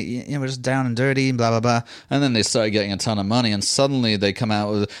fucking like, we're just down and dirty and blah blah blah. And then they started getting a ton of money, and suddenly they come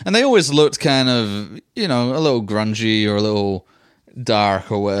out with, and they always looked kind of a little grungy or a little dark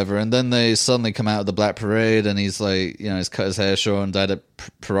or whatever. And then they suddenly come out of the Black Parade, and he's like, he's cut his hair short and dyed it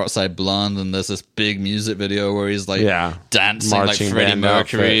peroxide blonde, and there's this big music video where he's like dancing Marching like Freddie band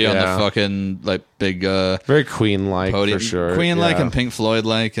Mercury outfit, on yeah. the fucking like big Very Queen-like, podium. for sure. Queen-like Yeah. and Pink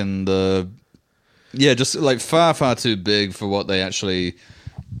Floyd-like, and just like far, far too big for what they actually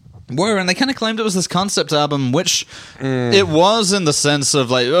were. And they kind of claimed it was this concept album, which it was in the sense of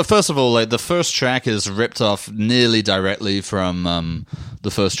like, first of all, like the first track is ripped off nearly directly from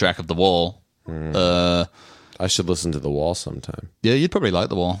the first track of The Wall. I should listen to The Wall sometime. Yeah, you'd probably like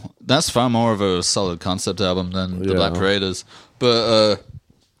The Wall. That's far more of a solid concept album than The Yeah. Black Parade is. But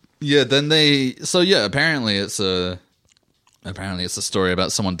apparently it's a story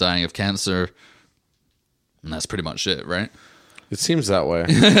about someone dying of cancer, and that's pretty much it, right? It seems that way.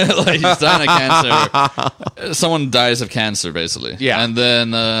 Like he's dying of cancer. Someone dies of cancer, basically. Yeah. And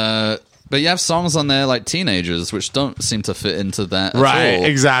then, but you have songs on there like Teenagers, which don't seem to fit into that at Right, all.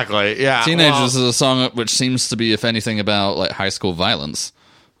 exactly. Yeah. Teenagers is a song which seems to be, if anything, about like high school violence.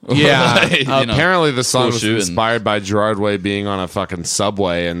 Yeah, Like, apparently the song school was shooting. inspired by Gerard Way being on a fucking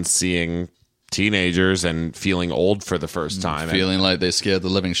subway and seeing teenagers and feeling old for the first time. And- feeling like they scared the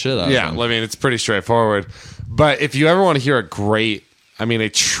living shit out yeah, of I them. mean, it's pretty straightforward. But if you ever want to hear a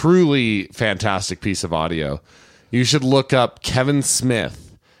truly fantastic piece of audio, you should look up Kevin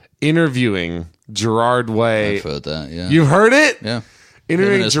Smith interviewing Gerard Way. I've heard that, yeah. You've heard it? Yeah. Him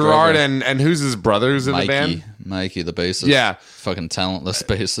Interviewing his Gerard brother. and who's his brother who's in the band? Mikey, the bassist. Yeah. Fucking talentless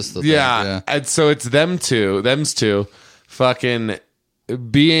bassist. I think, Yeah. And so it's them two fucking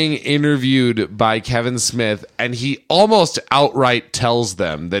being interviewed by Kevin Smith, and he almost outright tells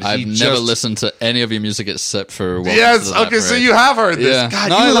them that I've he never just listened to any of your music except for Welcome to Yes, the Black okay, so Parade. you have heard this. Yeah. God,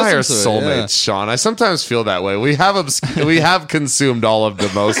 No, you I and I are listened to it, soulmates, yeah. Sean. I sometimes feel that way. We have consumed all of the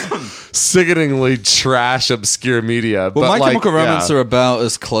most sickeningly trash, obscure media. Well, but My Chemical Romance yeah. are about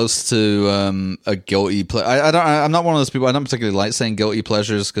as close to a guilty pleasure. I'm not one of those people. I don't particularly like saying guilty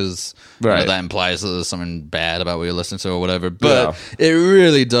pleasures because Right. that implies that there's something bad about what you're listening to or whatever. But it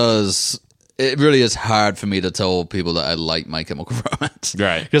really does. It really is hard for me to tell people that I like My Chemical Romance,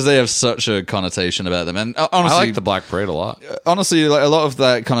 Right. Because they have such a connotation about them. And I honestly, like the Black Parade a lot. honestly, like a lot of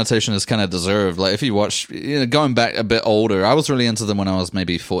that connotation is kind of deserved. Like if you watch, going back a bit older, I was really into them when I was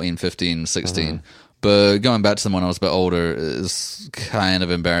maybe 14, 15, 16. But going back to them when I was a bit older is kind of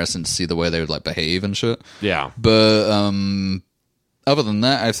embarrassing to see the way they would like behave and shit. Yeah. But other than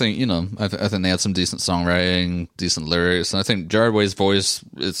that, I think I think they had some decent songwriting, decent lyrics, and I think Gerard Way's voice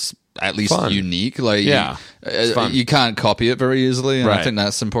is at least Fun. unique. Like Yeah, it's fun. you can't copy it very easily, and I Right. think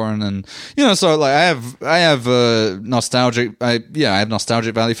that's important. And so like I have nostalgic. I have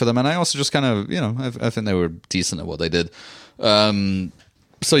nostalgic value for them, and I also just kind of I think they were decent at what they did.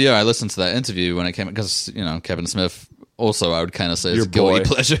 So yeah, I listened to that interview when it came because Kevin Smith. Also, I would kind of say it's a guilty boy.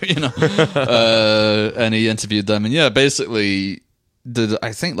 pleasure, and he interviewed them, and basically did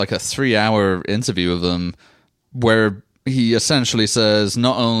I think like a 3-hour interview of them where he essentially says,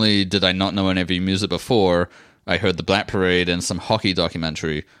 not only did I not know any of your music before, I heard the Black Parade and some hockey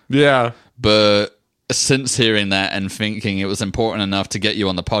documentary, Yeah. but since hearing that and thinking it was important enough to get you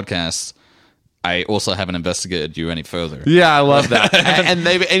on the podcast, I also haven't investigated you any further. Yeah, I love that. and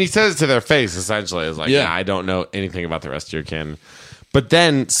he says it to their face, essentially. It's like, Yeah. I don't know anything about the rest of your kin. But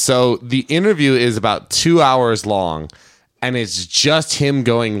then, so the interview is about 2 hours long, and it's just him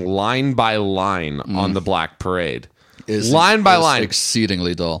going line by line on the Black Parade. line by line,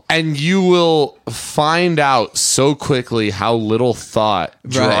 exceedingly dull. and you will find out so quickly how little thought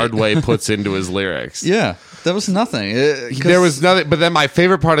Gerard Way puts into his lyrics. Yeah, there was nothing. There was nothing. But then my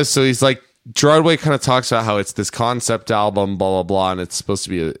favorite part is, so he's like, Gerard Way kind of talks about how it's this concept album, blah blah blah, and it's supposed to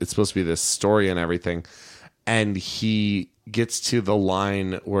be this story and everything. And he gets to the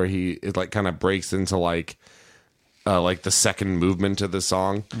line where it like kind of breaks into like the second movement of the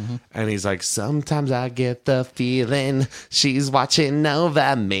song, and he's like, "Sometimes I get the feeling she's watching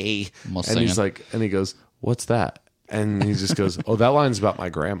over me," and he's like, and he goes, "What's that?" And he just goes, "Oh, that line's about my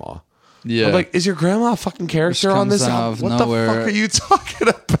grandma." Yeah, I'm like, is your grandma a fucking character on this album? What nowhere. The fuck are you talking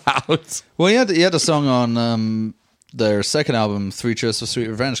about? Well, he had a song on their second album, Three Cheers for Sweet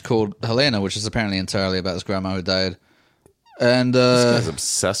Revenge, called Helena, which is apparently entirely about his grandma who died. And this guy's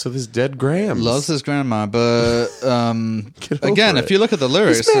obsessed with his dead grams. Loves his grandma, but again, if you look at the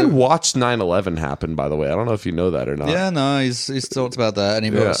lyrics, this man watched 9/11 happen. By the way, I don't know if you know that or not. Yeah, no, he's talked about that, and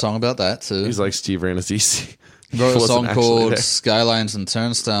he wrote a song about that too. He's like Steve Rannazzisi. Wrote a song called Skylines and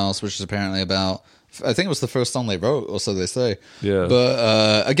Turnstiles, which is apparently about, I think it was the first song they wrote, or so they say. Yeah.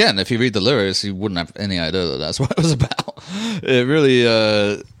 But again, if you read the lyrics, you wouldn't have any idea that that's what it was about. It really,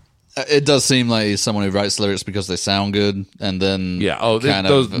 it does seem like he's someone who writes lyrics because they sound good, and then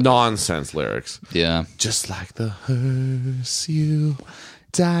those nonsense lyrics. Yeah. Just like the hearse you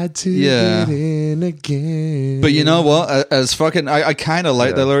died to get in again. But you know what? As fucking, I kind of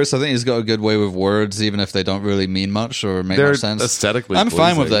like the lyrics. I think he's got a good way with words, even if they don't really mean much or make much sense. Aesthetically, I'm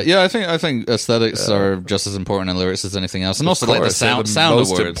fine with that. Yeah, I think aesthetics are just as important in lyrics as anything else, and also like the sound of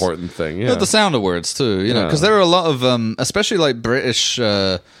words. Most important thing, the sound of words too. You know, because there are a lot of, especially like British,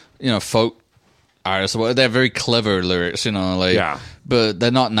 folk artists. They're very clever lyrics. You know, but they're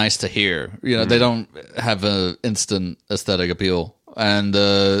not nice to hear. You know, they don't have an instant aesthetic appeal. And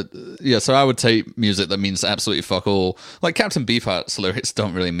so I would take music that means absolutely fuck all. Like Captain Beefheart's lyrics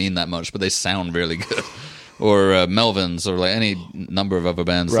don't really mean that much, but they sound really good. Or Melvins, or like any number of other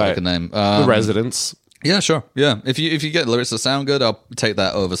bands that I can name. The Residents. Yeah, sure. Yeah, if you get lyrics that sound good, I'll take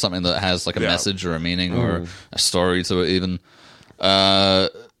that over something that has like a message or a meaning or a story to it, even.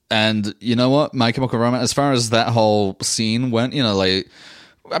 And you know what, My Chemical Romance, as far as that whole scene went, they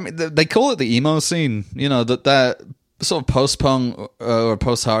call it the emo scene. You know, that sort of post-punk or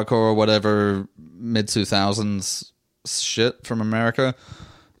post-hardcore or whatever mid-2000s shit from America.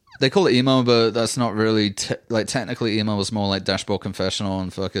 They call it emo, but that's not really technically emo was more like Dashboard Confessional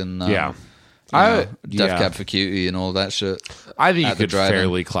and fucking Death Cab for Cutie and all that shit. I think you could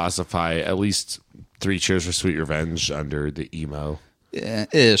fairly classify at least Three Cheers for Sweet Revenge under the emo. Yeah,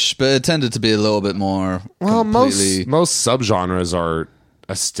 ish, but it tended to be a little bit more. Well, most subgenres are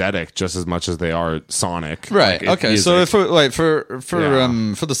aesthetic just as much as they are sonic, right? Okay, so for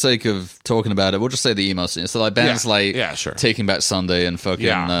the sake of talking about it, we'll just say the emo scene. So like bands Taking Back Sunday and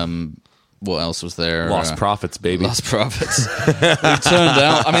fucking what else was there? Lost Prophets, baby. Lost Prophets. It turned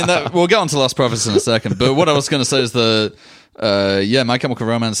out. I mean, we'll get on to Lost Prophets in a second. But what I was going to say is My Chemical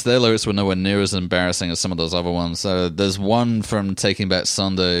Romance, their lyrics were nowhere near as embarrassing as some of those other ones. There's one from Taking Back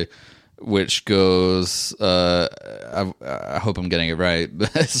Sunday, which goes, I hope I'm getting it right, but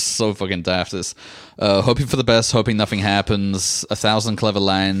it's so fucking daft. It's hoping for the best, hoping nothing happens, 1,000 clever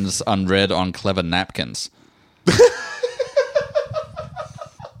lines unread on clever napkins.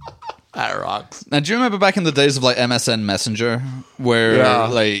 That rocks. Now, do you remember back in the days of like MSN Messenger, where you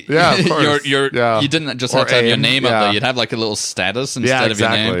didn't just have to have your name up there; you'd have like a little status instead of your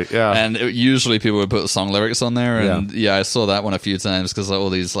name. Yeah. And usually people would put song lyrics on there, and I saw that one a few times because all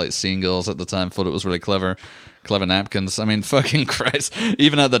these like scene girls at the time thought it was really clever. Clever napkins. I mean, fucking Christ.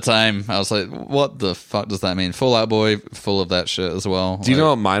 Even at the time, I was like, what the fuck does that mean? Fall Out Boy, full of that shit as well. Do you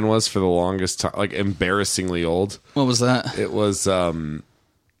know what mine was for the longest time? Like, embarrassingly old. What was that? It was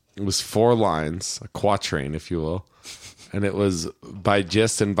 4 lines, a quatrain, if you will. And it was, by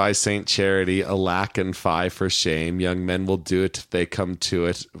gist and by Saint Charity, alack and fie for shame. Young men will do it if they come to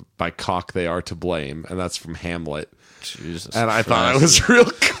it. By cock they are to blame. And that's from Hamlet. Jesus and I Christ. thought it was real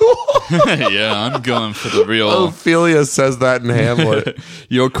cool. Yeah, I'm going for the real. Ophelia says that in Hamlet.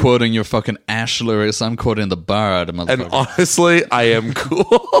 You're quoting your fucking Ash lyrics. I'm quoting the Bard, motherfucker. And honestly, I am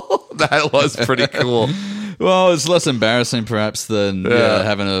cool. That was pretty cool. Well, it's less embarrassing, perhaps, than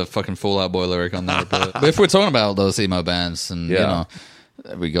having a fucking Fall Out Boy lyric on there. But if we're talking about those emo bands, and you know,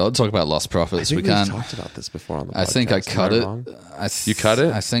 there we go. Talk about Lost Prophets. We talked about this before on the podcast. I think I cut it. You cut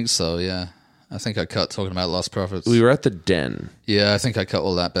it? I think so. Yeah, I think I cut talking about Lost Prophets. We were at the Den. Yeah, I think I cut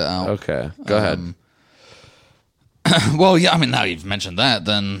all that bit out. Okay, go ahead. Well, yeah, I mean, now you've mentioned that,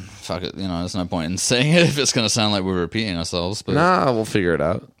 then fuck it. You know, there's no point in saying it if it's going to sound like we're repeating ourselves. But nah, we'll figure it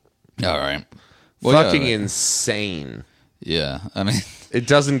out. All right. Well, Fucking yeah, insane. yeah. I mean, It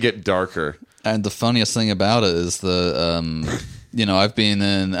doesn't get darker. and the funniest thing about it is that, I've been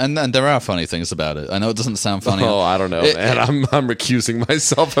in, and there are funny things about it. I know it doesn't sound funny. Oh, I don't know, man. I'm recusing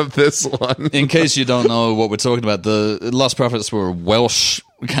myself of this one. In case you don't know what we're talking about, the Lost Prophets were Welsh,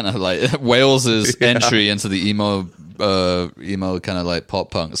 kind of like Wales's entry into the emo kind of like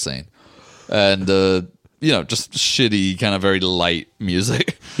pop punk scene, and just shitty kind of very light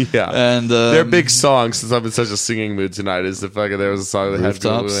music. Yeah, and their big song, since I'm in such a singing mood tonight, is the fucking. There was a song that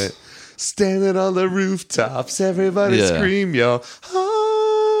Rooftops? had standing on the rooftops, everybody Yeah. scream your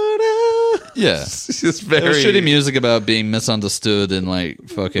heart out. Yeah, It's just There was very shitty music about being misunderstood in like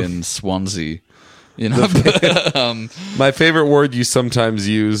fucking Swansea. My favorite word you sometimes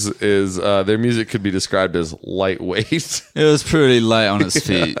use is their music could be described as lightweight. It was pretty light on its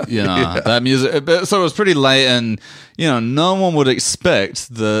feet, that music. So it was pretty light, and no one would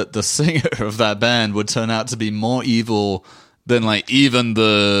expect that the singer of that band would turn out to be more evil than like even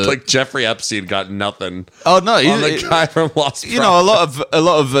the Like Jeffrey Epstein got nothing oh no, on the guy from Lost Prophets. a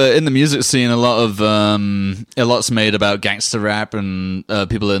lot of in the music scene, a lot's made about gangster rap and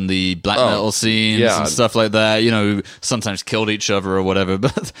people in the black metal scenes yeah. and stuff like that. Who sometimes killed each other or whatever.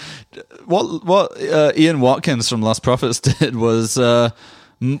 But what Ian Watkins from Lost Prophets did was.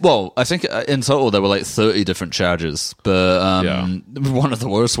 Well, I think in total there were like 30 different charges, but one of the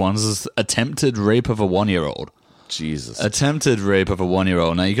worst ones is attempted rape of a 1-year-old. Jesus. Attempted rape of a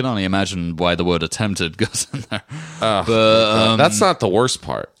 1-year-old. Now you can only imagine why the word attempted goes in there. That's not the worst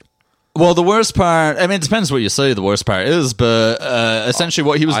part. Well, the worst part, I mean, it depends what you say the worst part is, but essentially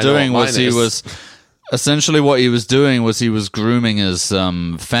what he was doing was he was grooming his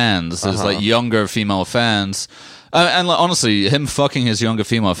fans, his like younger female fans. And like, honestly, him fucking his younger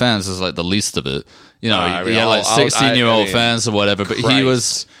female fans is like the least of it. He had like 16-year-old fans or whatever, but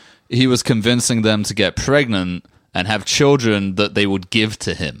he was convincing them to get pregnant and have children that they would give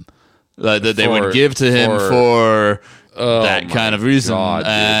to him. Like that they would give to him for that kind of reason. God,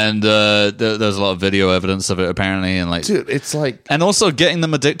 and there's a lot of video evidence of it apparently, and like Dude, it's like and also getting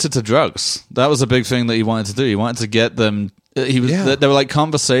them addicted to drugs. That was a big thing that he wanted to do. He wanted to get them. There were like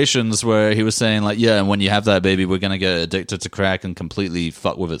conversations where he was saying like, yeah, and when you have that baby, we're gonna get addicted to crack and completely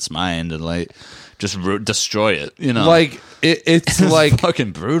fuck with its mind and like just destroy it. like it's like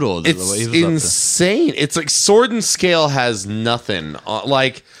fucking brutal. it's the way he was up to. insane. It's like Sword and Scale has nothing.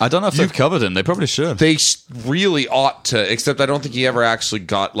 Like I don't know if they've covered him. They probably should. they really ought to, except I don't think he ever actually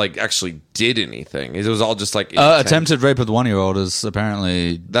did anything. It was all just like Attempted rape with a 1-year-old is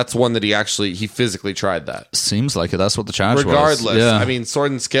apparently That's one that he physically tried that. seems like it. That's what the charge Regardless, was. Yeah. I mean, Sword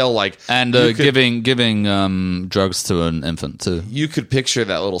and Scale, like, and you could- giving drugs to an infant too. you could picture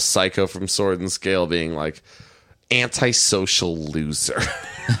that little psycho from Sword and Scale being like antisocial loser,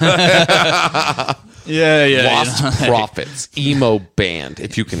 Lost Prophets, emo band,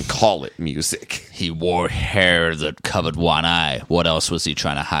 if you can call it music. He wore hair that covered one eye. What else was he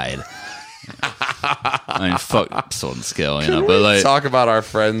trying to hide? I mean, fuck Sword and Scale, but like, Talk about our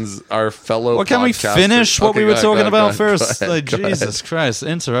friends, our fellow. well, can we podcasters. finish what Okay, we were go ahead, talking go about ahead, go first? ahead, Like, go ahead. Jesus Christ,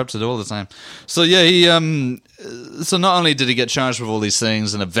 interrupted all the time. So yeah, he so not only did he get charged with all these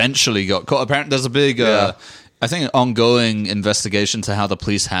things and eventually got caught. Apparently, there's a big, I think, ongoing investigation to how the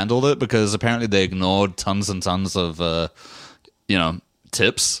police handled it, because apparently they ignored tons and tons of,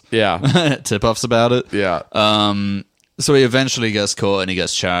 tips, Yeah, tip-offs about it. yeah. So he eventually gets caught and he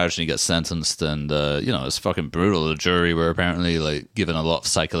gets charged and he gets sentenced, and it's fucking brutal. The jury were apparently like given a lot of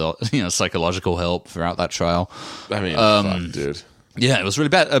psychological help throughout that trial. I mean, fuck, dude. Yeah, it was really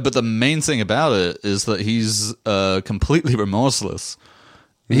bad. But the main thing about it is that he's completely remorseless.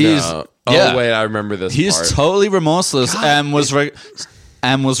 He's No. Oh wait, I remember this. He's part. totally remorseless and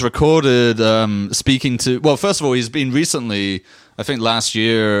was recorded speaking to. Well, first of all, he's been recently, I think last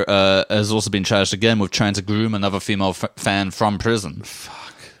year, has also been charged again with trying to groom another female fan from prison.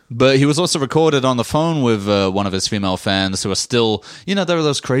 Fuck. But he was also recorded on the phone with one of his female fans who are still, there are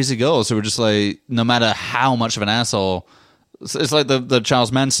those crazy girls who are just like, no matter how much of an asshole, it's like the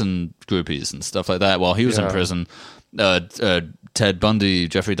Charles Manson groupies and stuff like that. While he was in prison, Ted Bundy,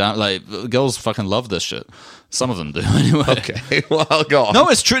 Jeffrey Dahmer, like girls fucking love this shit. Some of them do anyway. Okay, well, go on. No,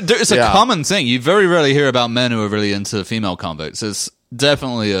 it's true. It's a common thing. You very rarely hear about men who are really into female convicts. It's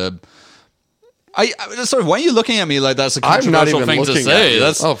definitely a. Sorry, why are you looking at me like that's a I'm not controversial even thing to looking say? at you.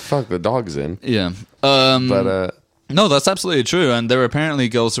 That's Oh fuck, the dog's in. yeah. But No, that's absolutely true. And there are apparently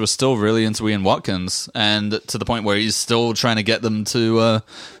girls who are still really into Ian Watkins, and to the point where he's still trying to get them to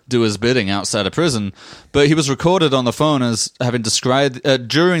do his bidding outside of prison. But he was recorded on the phone as having described,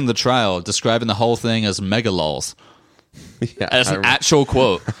 during the trial, describing the whole thing as megalols. Yeah, As an actual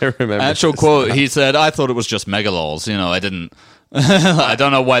quote. I remember Actual this. quote. He said, "I thought it was just megalols. I didn't. I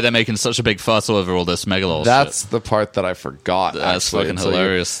don't know why they're making such a big fuss over all this megalol That's shit." the part that I forgot. That's actually, fucking until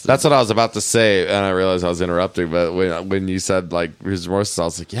hilarious. That's what I was about to say, and I realized I was interrupting. But when you said like his remorse, I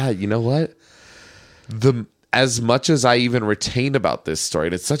was like, yeah, you know what? As much as I even retained about this story,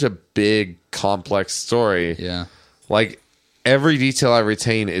 and it's such a big, complex story. Yeah. Like every detail I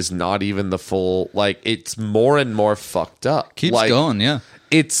retain is not even the full. Like it's more and more fucked up. Keeps like, going, yeah.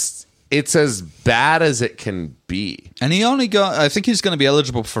 It's as bad as it can be. And he only got, I think he's going to be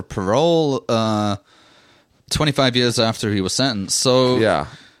eligible for parole 25 years after he was sentenced. So, Yeah.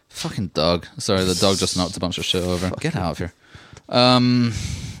 fucking dog. Sorry, the dog just knocked a bunch of shit over. Get out of here.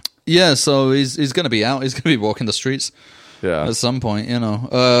 Yeah, so he's going to be out. He's going to be walking the streets Yeah. at some point,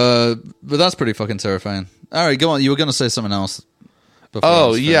 But that's pretty fucking terrifying. All right, go on. You were going to say something else. before I Oh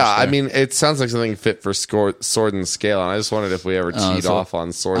was yeah, finished I there. mean, it sounds like something fit for Sword and Scale, and I just wondered if we ever teed so- off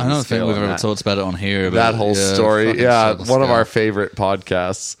on Sword I and don't Scale. think we've and ever that, talked about it on here. But that whole story. fucking Yeah, Sword and one of Scale. our favorite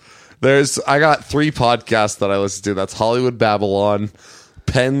podcasts. I got 3 podcasts that I listen to. That's Hollywood Babylon,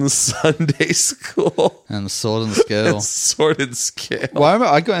 Penn Sunday School, And Sword and Scale. and Sword and Scale. Well,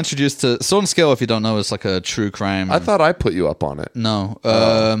 I got introduced to Sword and Scale. If you don't know, it's like a true crime. I thought I put you up on it. No,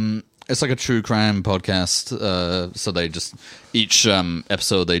 it's like a true crime podcast. So they just each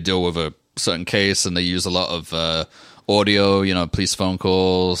episode they deal with a certain case, and they use a lot of audio, police phone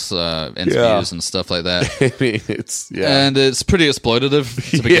calls, interviews, Yeah. and stuff like that. I mean, it's And it's pretty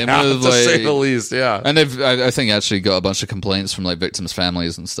exploitative to begin yeah, with. to say Like, the least. Yeah, and I think actually got a bunch of complaints from like victims'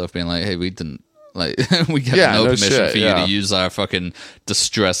 families and stuff, being like, "Hey, we didn't." Like we get Yeah, no no permission shit, for you yeah. to use our fucking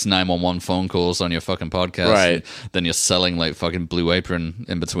distress 911 phone calls on your fucking podcast. Right. And then you're selling like fucking Blue Apron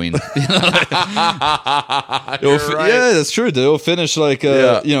in between. You're right. Yeah, that's true. They'll finish like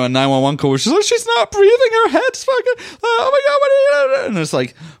Yeah. a 911 call. She's like, she's not breathing. Her head's fucking. Oh my god! What are you doing? And it's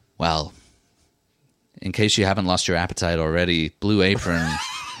like, well, in case you haven't lost your appetite already, Blue Apron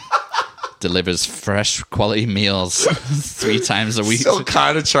delivers fresh quality meals 3 times a week. Still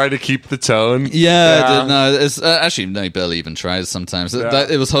kind of trying to keep the tone. Yeah. No, it's actually no, he barely even tries sometimes. Yeah.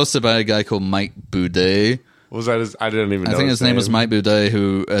 It was hosted by a guy called Mike Boudet. Was that I didn't even know. I think his name was Mike Boudet,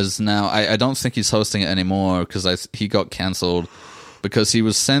 who is now. I don't think he's hosting it anymore because he got cancelled because he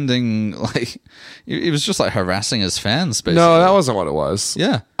was sending like he was just like harassing his fans. Basically, No, that wasn't what it was.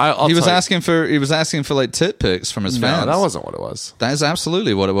 yeah. I'll he was tell you- asking for like tit pics from his No, fans. that wasn't what it was. That is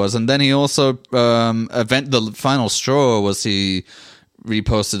absolutely what it was. And then he also the final straw was he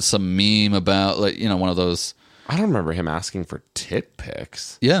reposted some meme about like one of those. I don't remember him asking for tit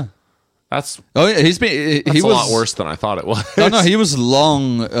pics. Yeah. That's Oh yeah, he's been. that's He a was lot worse than I thought it was. No, he was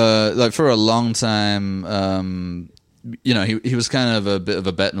long, like for a long time. He was kind of a bit of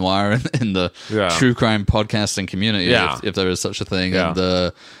a bête noir in the Yeah. true crime podcasting community, Yeah. if there is such a thing. Yeah.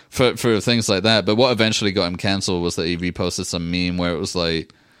 And for things like that. But what eventually got him cancelled was that he reposted some meme where it was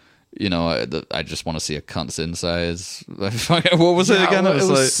like, I just want to see a cunt's insides. What was it again? It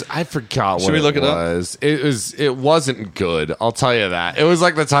was like, I forgot what Should we look it up? was. It wasn't good. I'll tell you that. It was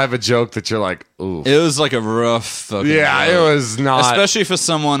like the type of joke that you're like, ooh. it was like a rough fucking Yeah, joke. it was not. Especially for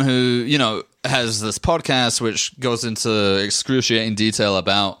someone who, has this podcast which goes into excruciating detail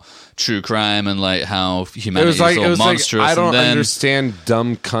about true crime and like how It humanity was like is it all was monstrous. like I don't and then, understand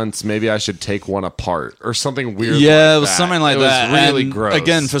dumb cunts. Maybe I should take one apart or something weird. Yeah, like it was that. something like it that. was really And gross.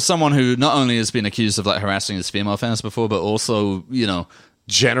 Again, for someone who not only has been accused of like harassing his female fans before, but also,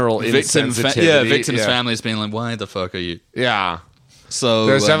 general victims' insensitivity. families being like, "Why the fuck are you?" Yeah, So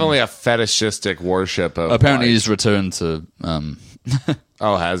there's definitely a fetishistic worship of. apparently like- he's returned to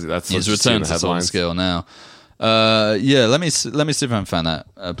oh, has he? That's he's what you see in returned the to Sword and headlines. Scale now. Yeah, let me see if I can find that.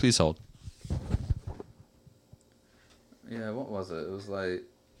 Please hold. Yeah, what was it? It was like,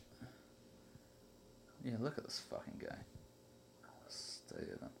 yeah, look at this fucking guy. Stay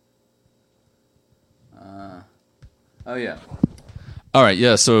then. Oh yeah. All right,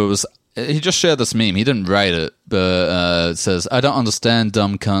 yeah. So it was. He just shared this meme. He didn't write it, but it says, "I don't understand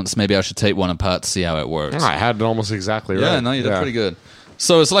dumb cunts. Maybe I should take one apart to see how it works." Oh, I had it almost exactly right. Yeah, no, you did pretty good.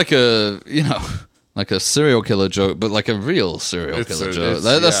 So it's like like a serial killer joke, but like a real serial killer joke.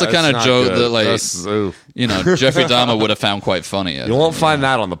 That's the kind of joke that, like, Jeffrey Dahmer would have found quite funny. You won't find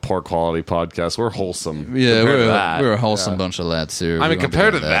that on the Poor Quality Podcast. We're wholesome. Yeah, compared to that. we're a wholesome bunch of lads here. I We mean, won't be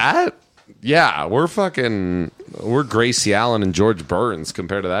compared to doing that, yeah, we're Gracie Allen and George Burns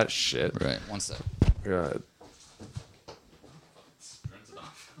compared to that shit. Right, one sec. Yeah.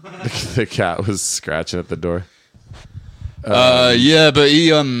 The cat was scratching at the door. Yeah, but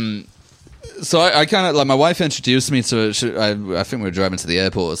he So I kind of like my wife introduced me to it. I think we were driving to the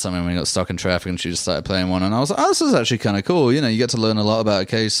airport or something when we got stuck in traffic, and she just started playing one, and I was like, "Oh, this is actually kind of cool." You get to learn a lot about a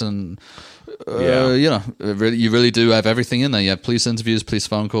case, and you really do have everything in there. You have police interviews, police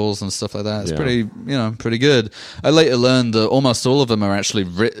phone calls, and stuff like that. It's pretty good. I later learned that almost all of them are actually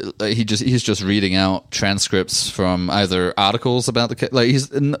he's just reading out transcripts from either articles about the case. Like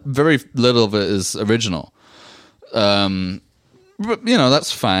very little of it is original. But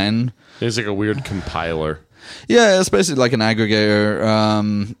that's fine. It's like a weird compiler. Yeah, it's basically like an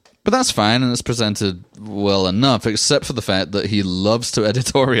aggregator. But that's fine, and it's presented well enough, except for the fact that he loves to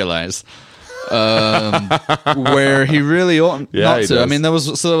editorialize. Where he really ought not to. Does. I mean, there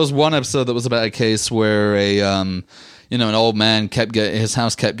was one episode that was about a case where an old man his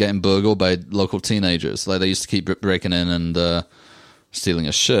house kept getting burgled by local teenagers. Like they used to keep breaking in and stealing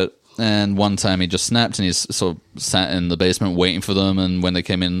his shit. And one time he just snapped and he sort of sat in the basement waiting for them. And when they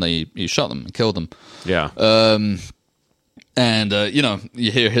came in, he shot them and killed them. Yeah. And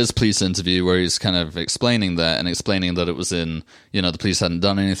you hear his police interview where he's kind of explaining that it was in, the police hadn't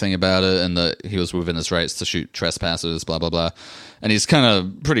done anything about it and that he was within his rights to shoot trespassers, blah, blah, blah. And he's kind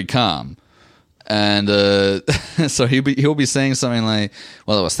of pretty calm. And so he'll be saying something like,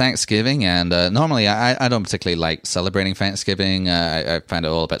 well, it was Thanksgiving, and normally I don't particularly like celebrating Thanksgiving. I find it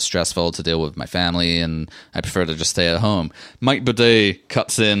all a bit stressful to deal with my family, and I prefer to just stay at home. Mike Bidet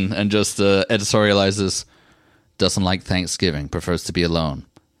cuts in and just editorializes, doesn't like Thanksgiving, prefers to be alone.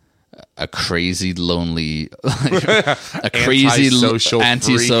 A crazy, lonely, a crazy,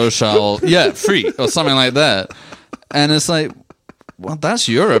 antisocial, freak, or something like that. And it's like, well, that's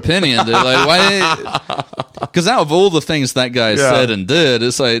your opinion, dude. Like, why? Because out of all the things that guy said and did,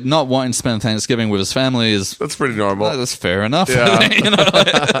 it's like not wanting to spend Thanksgiving with his family that's pretty normal. That's fair enough. Yeah.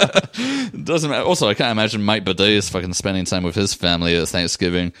 It doesn't matter. Also, I can't imagine Mike Bidet is fucking spending time with his family at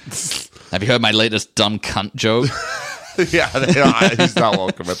Thanksgiving. Have you heard my latest dumb cunt joke? He's not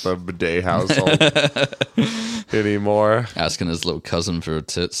welcome at the Bidet household anymore. Asking his little cousin for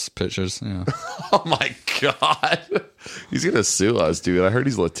tits pictures. Yeah. Oh my god, he's gonna sue us, dude. I heard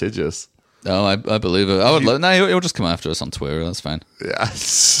he's litigious. Oh, I believe it. I would. He'll just come after us on Twitter. That's fine. Yeah,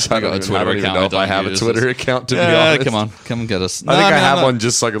 I don't even know if I have a Twitter account. To be honest, come and get us. I think I have one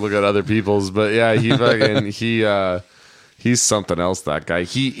just so I can look at other people's. But yeah, he's something else. That guy.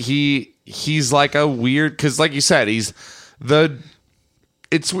 He's like a weird, because like you said, it's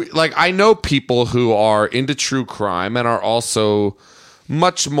like, I know people who are into true crime and are also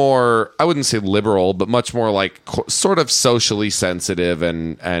much more, I wouldn't say liberal, but much more like sort of socially sensitive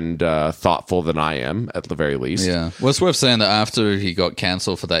and thoughtful than I am, at the very least. Yeah. Well, it's worth saying that after he got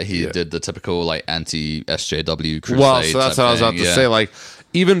canceled for that, he did the typical like anti-SJW crusade. Well, so that's what I was about to say. Like,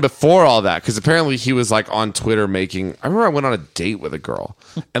 even before all that, because apparently he was like on Twitter I remember I went on a date with a girl,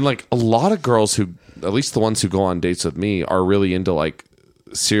 and like a lot of girls who, at least the ones who go on dates with me, are really into like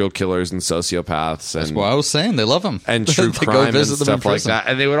serial killers and sociopaths. And that's what I was saying. They love them. And true crime and stuff like that.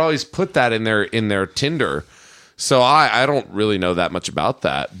 And they would always put that in their Tinder. So I don't really know that much about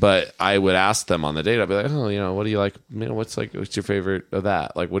that, but I would ask them on the date. I'd be like, oh, what do you like? What's your favorite of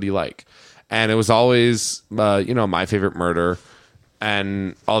that? Like, what do you like? And it was always, My Favorite Murder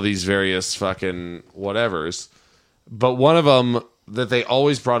and all these various fucking whatevers. But one of them that they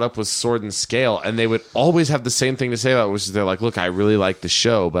always brought up was Sword and Scale, and they would always have the same thing to say about it, which is they're like, look, I really like the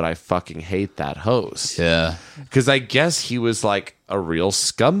show, but I fucking hate that host. Yeah. Because I guess he was like a real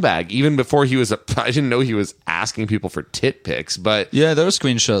scumbag. Even before he was I didn't know he was asking people for tit pics, but... Yeah, there were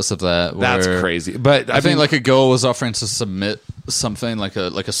screenshots of that. That's crazy. But I think like a girl was offering to submit something like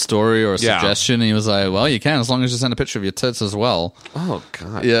a story or a suggestion, and he was like, well, you can, as long as you send a picture of your tits as well. Oh,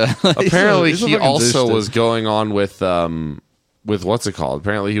 God. Yeah. Apparently, he also was going on with what's it called?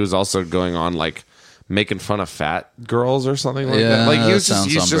 Apparently, he was also going on like making fun of fat girls or something like that. Like he's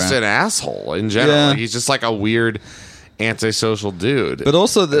just an asshole in general. Yeah. Like, he's just like a weird antisocial dude. But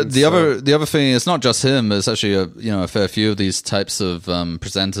also the other thing, it's not just him. It's actually a fair few of these types of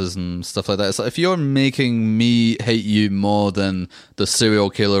presenters and stuff like that. It's like, if you're making me hate you more than the serial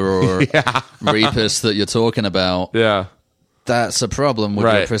killer or rapist that you're talking about, that's a problem with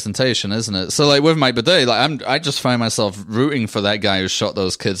your presentation, isn't it? So, like with Mike Bidet, like I just find myself rooting for that guy who shot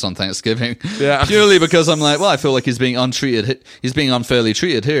those kids on Thanksgiving, purely because I'm like, well, I feel like he's being unfairly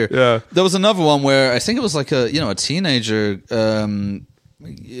treated here. Yeah, there was another one where I think it was like a teenager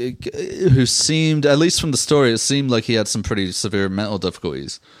who seemed, at least from the story, it seemed like he had some pretty severe mental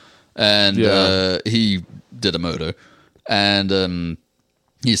difficulties, and he did a murder, and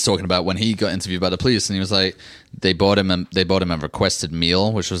he's talking about when he got interviewed by the police, and he was like, they bought him a requested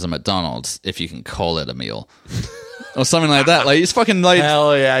meal, which was a McDonald's, if you can call it a meal. or something like that. Like he's fucking like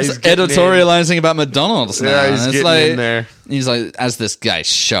Hell yeah, he's he's getting editorializing about McDonald's now. Yeah, and he's it's getting like, in there. He's like, as this guy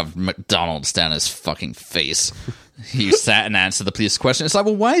shoved McDonald's down his fucking face, he sat and answered the police question. It's like,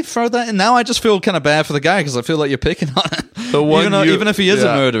 well, why throw that in? Now I just feel kind of bad for the guy because I feel like you're picking on it. Even if he is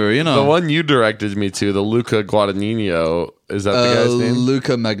a murderer, you know. The one you directed me to, the Luca Guadagnino, is that the guy's name?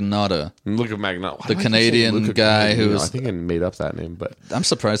 Luca Magnotta. Luca Magnotta. The Canadian guy who was... I think I made up that name, but... I'm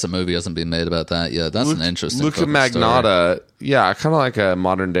surprised a movie hasn't been made about that yet. That's an interesting Luca fucking Magnotta, story. yeah, kind of like a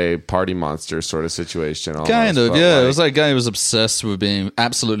modern-day party monster sort of situation. Almost, Kind of, but yeah. like- It was like a guy who was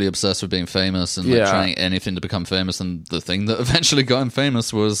absolutely obsessed with being famous and like, Yeah. trying anything to become famous. And the thing that eventually got him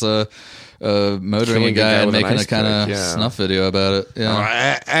famous was murdering Killing a guy and with an making a ice kind of pick, yeah. snuff video about it.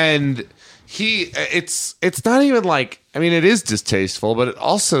 Yeah. And it's not even like, I mean, it is distasteful, but it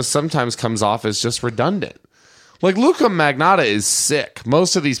also sometimes comes off as just redundant. Like Luca Magnotta is sick.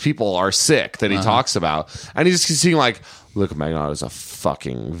 Most of these people are sick that he talks about, and he's just seeing like Luca Magnotta is a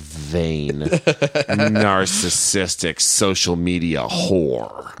fucking vain, narcissistic social media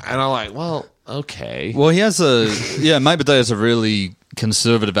whore, and I'm like, well, okay. Well, he has Mike Bidet has a really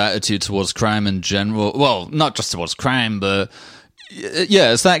conservative attitude towards crime in general. Well, not just towards crime, but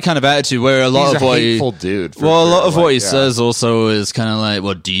yeah, it's that kind of attitude where a lot He's of a what hateful dude. a lot of what he yeah. says also is kind of like,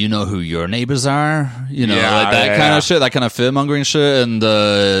 well, do you know who your neighbors are? You know, Yeah, like that yeah, kind yeah. of shit, that kind of fear mongering shit. And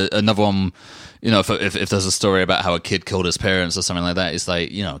another one, you know, if there's a story about how a kid killed his parents or something like that, it's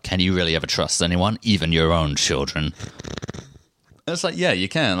like, you know, can you really ever trust anyone, even your own children? It's like, yeah, you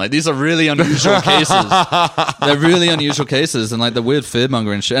can. Like, these are really unusual cases. They're really unusual cases, and like the weird fear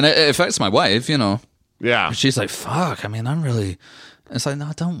mongering shit. And it affects my wife, you know. Yeah. She's like, fuck, I mean, I'm really... It's like,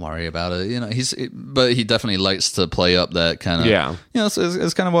 no, don't worry about it. You know, but he definitely likes to play up that kind of... Yeah. You know,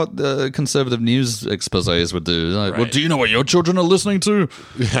 it's kind of what the conservative news exposés would do. Like, well, Right. do you know what your children are listening to?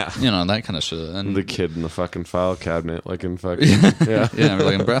 Yeah. You know, that kind of shit. And The kid in the fucking file cabinet, like in fucking yeah. yeah,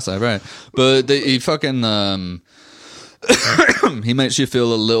 like in Brass Eye, right. But he fucking... he makes you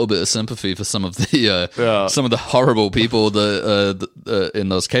feel a little bit of sympathy for some of the horrible people that in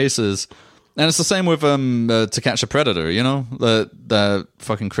those cases. And it's the same with To Catch a Predator, you know, the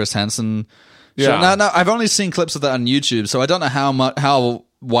fucking Chris Hansen. show. Yeah. Now, I've only seen clips of that on YouTube, so I don't know how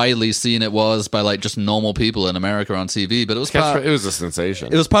widely seen it was by like just normal people in America on TV. But it was It was a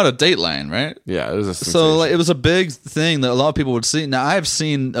sensation. it was part of Dateline, right? Yeah, it was a sensation. So like, it was a big thing that a lot of people would see. Now I've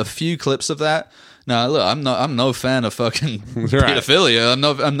seen a few clips of that. Now look, I'm no fan of fucking pedophilia.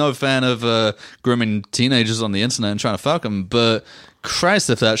 I'm no fan of grooming teenagers on the internet and trying to fuck them. But Christ,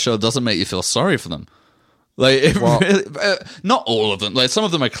 if that show doesn't make you feel sorry for them, like really, not all of them. Like some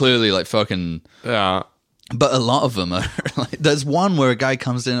of them are clearly like fucking. Yeah. But a lot of them are like, there's one where a guy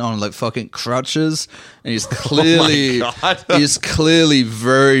comes in on like fucking crutches and he's clearly, Oh my God. he's clearly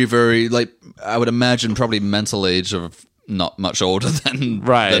very, very like, I would imagine probably mental age of not much older than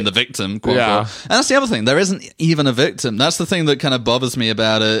the victim, quote unquote. And that's the other thing. There isn't even a victim. That's the thing that kind of bothers me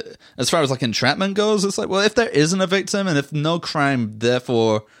about it. As far as like entrapment goes, it's like, well, if there isn't a victim and if no crime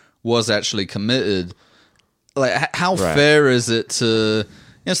therefore was actually committed, like how fair is it to...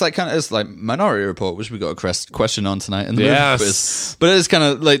 It's like Minority Report, which we got a question on tonight in the movie quiz. But it's kind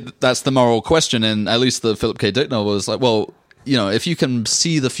of like that's the moral question, and at least the Philip K. Dick novel was like, well, you know, if you can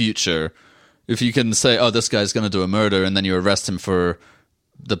see the future, if you can say, oh, this guy's going to do a murder, and then you arrest him for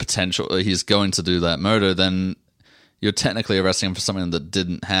the potential he's going to do that murder, then you're technically arresting him for something that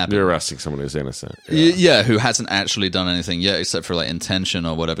didn't happen. You're arresting someone who's innocent. Yeah, who hasn't actually done anything yet, except for like intention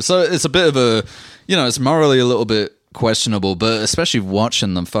or whatever. So it's a bit of a, you know, it's morally a little bit questionable, but especially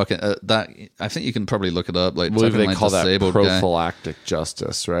watching them fucking that, I think you can probably look it up. Like, I believe they like call that disabled prophylactic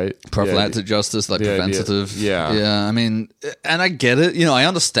justice, right? prophylactic justice, like the idea- preventative. yeah. I mean, and I get it. You know, I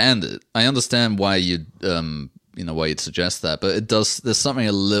understand it. I understand why you'd why you'd suggest that, but it does. There's something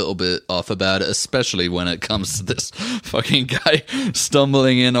a little bit off about it, especially when it comes to this fucking guy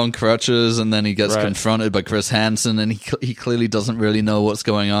stumbling in on crutches, and then he gets confronted by Chris Hansen, and he clearly doesn't really know what's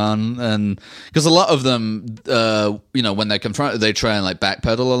going on, and because a lot of them, when they're confronted, they try and like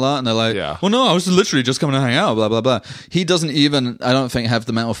backpedal a lot, and they're like, "Well, no, I was literally just coming to hang out," blah blah blah. He doesn't even, I don't think, have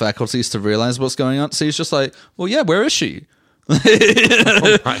the mental faculties to realize what's going on. So he's just like, "Well, yeah, where is she?"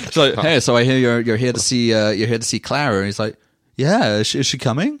 It's like, hey, so I hear you're here to see Clara. And he's like, yeah, is she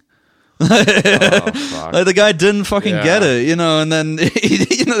coming? Like the guy didn't fucking get it, you know, and then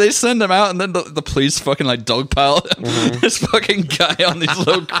they send him out, and then the police fucking like dogpile this fucking guy on these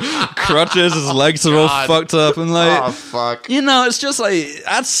little crutches. His legs are all fucked up, and like, you know, it's just like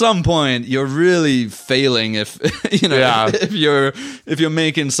at some point you're really failing if if you're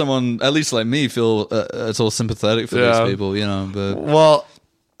making someone, at least like me, feel at all sympathetic for these people, you know. But well,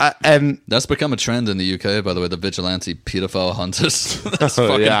 And That's become a trend in the UK, by the way, the vigilante pedophile hunters. That's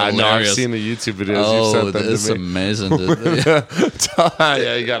fucking yeah, hilarious. no, I've seen the YouTube videos. Oh, You've sent them it's to me. amazing. Dude. Yeah.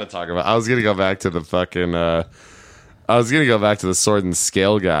 Yeah, you got to talk about. I was gonna go back to the fucking. I was gonna go back to the sword and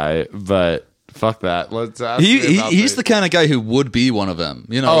scale guy, but fuck that. Let's ask me about He's the kind of guy who would be one of them.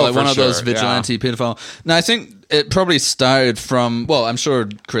 You know, Oh, like for one of those sure, vigilante pedophile. Now, I think it probably started from. Well, I'm sure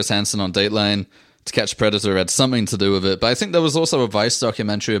Chris Hansen on Dateline To Catch a Predator had something to do with it, but I think there was also a Vice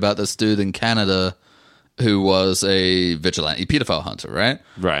documentary about this dude in Canada who was a vigilante pedophile hunter, right?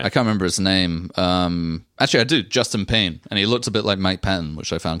 Right. I can't remember his name. Actually, I do. Justin Payne, and he looked a bit like Mike Patton,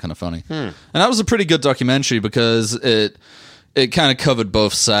 which I found kind of funny. And that was a pretty good documentary because it kind of covered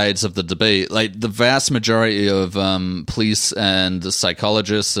both sides of the debate. Like the vast majority of police and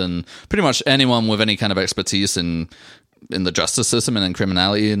psychologists and pretty much anyone with any kind of expertise in the justice system and in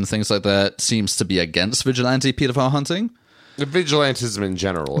criminality and things like that seems to be against vigilante pedophile hunting. the vigilantism in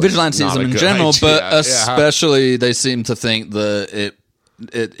general. Vigilantism in general, but especially they seem to think that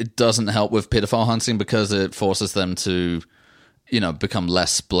it doesn't help with pedophile hunting because it forces them to, you know, become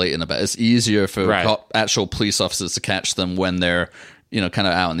less blatant about it. It's easier for actual police officers to catch them when they're, you know, kind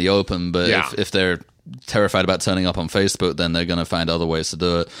of out in the open. But if they're terrified about turning up on Facebook, then they're going to find other ways to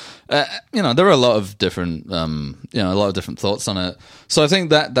do it. You know, there are a lot of different, thoughts on it. So I think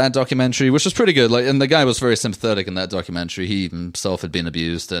that documentary, which was pretty good, like, and the guy was very sympathetic in that documentary. He himself had been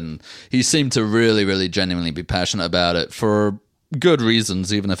abused, and he seemed to really, really genuinely be passionate about it for good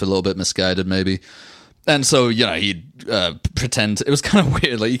reasons, even if a little bit misguided, maybe. And so, you know, he'd pretend. It was kind of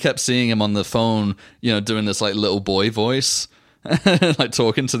weird. Like, you kept seeing him on the phone, you know, doing this, like, little boy voice. Like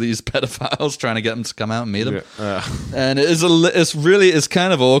talking to these pedophiles, trying to get them to come out and meet him, and it's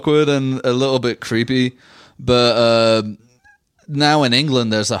kind of awkward and a little bit creepy. But now in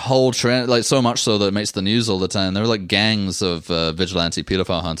England, there's a whole trend, like so much so that it makes the news all the time. There are like gangs of vigilante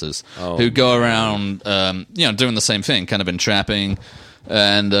pedophile hunters who go around, you know, doing the same thing, kind of entrapping.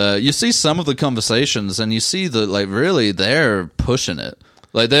 And you see some of the conversations, and you see that like really they're pushing it.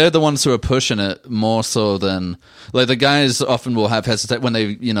 Like, they're the ones who are pushing it more so than... Like, the guys often will have hesitate when they,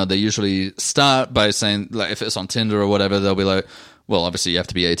 you know, they usually start by saying, like, if it's on Tinder or whatever, they'll be like, well, obviously you have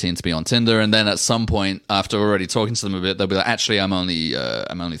to be 18 to be on Tinder. And then at some point, after already talking to them a bit, they'll be like, actually, I'm only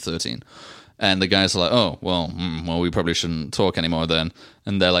 13. And the guys are like, oh, well, we probably shouldn't talk anymore then.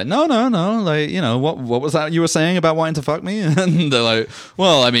 And they're like, no, like, you know, what was that you were saying about wanting to fuck me? And they're like,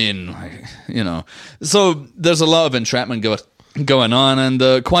 well, I mean, you know. So there's a lot of entrapment going on,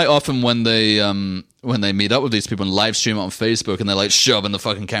 and quite often when they meet up with these people and live stream it on Facebook, and they're like shoving the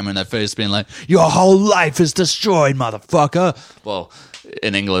fucking camera in their face, being like, "Your whole life is destroyed, motherfucker." Well,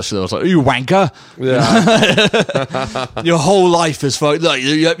 in English, they was like, "You wanker." Yeah. Your whole life is fucked. Like,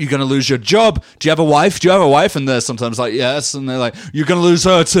 you're gonna lose your job. Do you have a wife? Do you have a wife? And they're sometimes like, yes, and they're like, you're gonna lose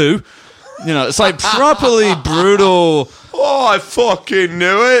her too. You know, it's like properly brutal. Oh, I fucking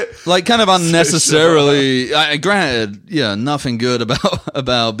knew it. Like, kind of unnecessarily. Granted, yeah, nothing good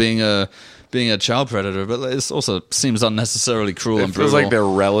about being a child predator, but it also seems unnecessarily cruel and brutal. It feels like they're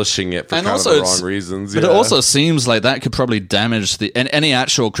relishing it for kind of the wrong reasons. But it also seems like that could probably damage any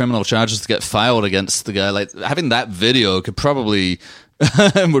actual criminal charges to get filed against the guy. Like, having that video could probably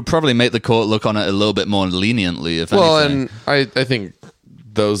would probably make the court look on it a little bit more leniently. If anything. And I think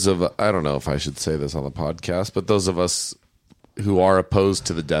I don't know if I should say this on the podcast, but those of us who are opposed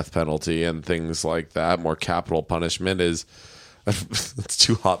to the death penalty and things like that, more capital punishment is it's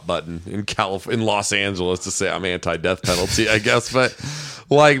too hot button in Los Angeles to say I'm anti-death penalty, I guess. But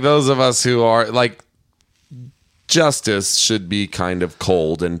like those of us who are like, justice should be kind of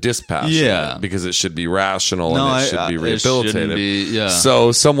cold and dispassionate because it should be rational and it should be rehabilitative.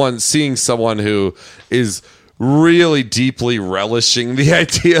 So seeing someone who is really deeply relishing the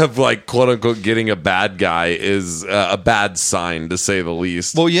idea of like quote unquote getting a bad guy is a bad sign, to say the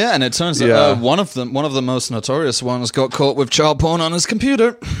least. Well, yeah, and it turns out one of the most notorious ones got caught with child porn on his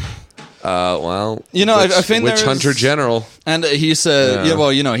computer. Well, you know, I think Witch Hunter General, and he said,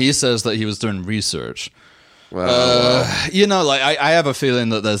 he says that he was doing research. You know, like I have a feeling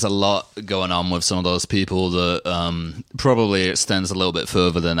that there's a lot going on with some of those people that probably extends a little bit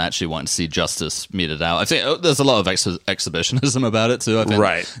further than actually wanting to see justice meted out. I think there's a lot of exhibitionism about it too. I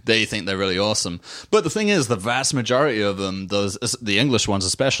think they think they're really awesome, but the thing is, the vast majority of them, the English ones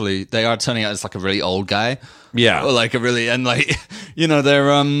especially, they are turning out as like a really old guy. Yeah, or like a really, and like, you know, they're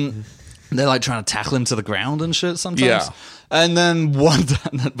like trying to tackle him to the ground and shit sometimes. Yeah. And then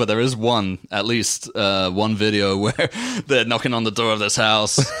but there is at least one video where they're knocking on the door of this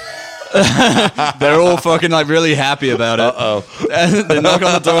house They're all fucking like really happy about it. And they knock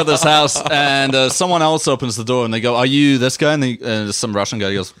on the door of this house, and someone else opens the door, and they go, "Are you this guy?" And some Russian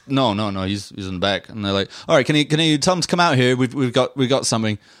guy goes, "No, he's in the back." And they're like, "All right, can you tell him to come out here? We've got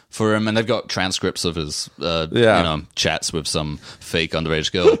something for him." And they've got transcripts of his chats with some fake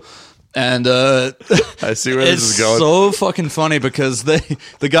underage girl. And I see where this is going. It's so fucking funny because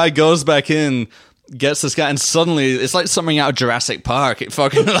the guy goes back in, gets this guy, and suddenly it's like something out of Jurassic Park. It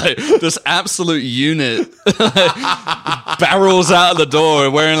fucking like this absolute unit barrels out of the door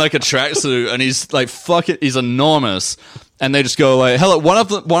wearing like a tracksuit, and he's like he's enormous. And they just go like, "Hello!" One of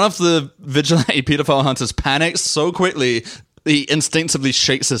the vigilante pedophile hunters panics so quickly he instinctively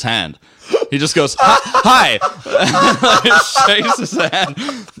shakes his hand. He just goes, "Hi," shakes his hand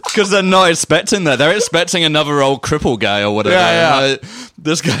because they're not expecting that. They're expecting another old cripple guy or whatever. Yeah.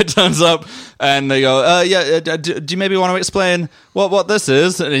 This guy turns up and they go, do you maybe want to explain what this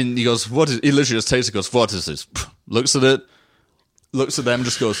is?" And he goes, "What is?" He literally just takes it, goes, "What is this?" Looks at it, looks at them,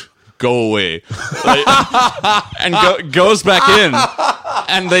 just goes, "Go away," and goes back in.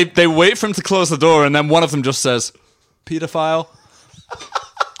 And they wait for him to close the door, and then one of them just says, "Pedophile."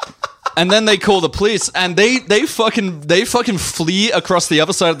 And then they call the police, and they fucking flee across the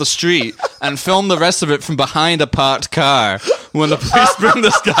other side of the street and film the rest of it from behind a parked car when the police bring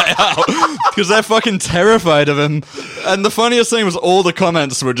this guy out because they're fucking terrified of him. And the funniest thing was all the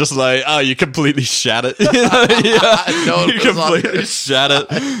comments were just like, "Oh, you completely shat it." You completely shat it.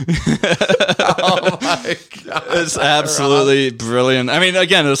 Oh my god, it's absolutely brilliant. I mean,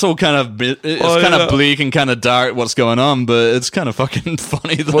 again, it's all kind of bleak and kind of dark what's going on, but it's kind of fucking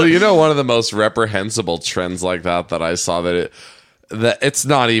funny. Well, you know, one of the most reprehensible trends like that I saw that it's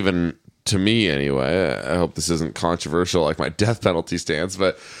not even, to me anyway, I hope this isn't controversial like my death penalty stance,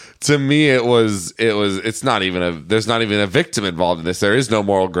 but to me it's not even there's not even a victim involved in this. There is no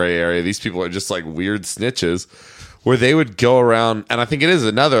moral gray area. These people are just like weird snitches where they would go around, and I think it is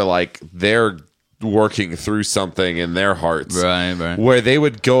another like they're working through something in their hearts. Right. Where they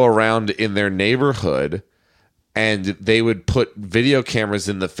would go around in their neighborhood and they would put video cameras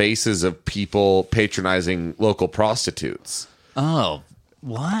in the faces of people patronizing local prostitutes. Oh,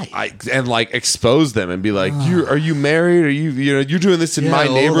 why? And like expose them and be like, "Are you married? Are you're doing this in my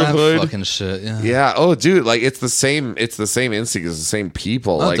neighborhood?" That fucking shit. Yeah. Yeah. Oh, dude. Like it's the same instinct. It's the same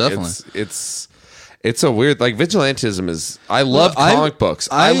people. Oh, like definitely. It's a weird, like, vigilantism is. I love comic books.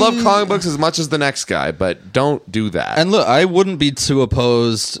 I love comic books as much as the next guy, but don't do that. And look, I wouldn't be too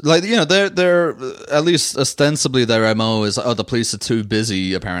opposed. Like, you know, they're at least ostensibly their MO is, the police are too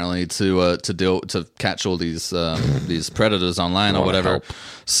busy apparently to catch all these predators online or whatever. Help.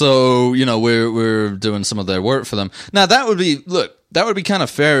 So, you know, we're doing some of their work for them. Now that would be kind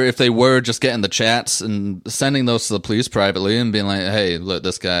of fair if they were just getting the chats and sending those to the police privately and being like, "Hey, look,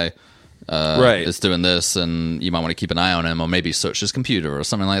 this guy is doing this, and you might want to keep an eye on him, or maybe search his computer or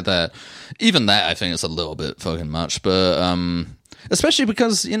something like that." Even that, I think, is a little bit fucking much, but especially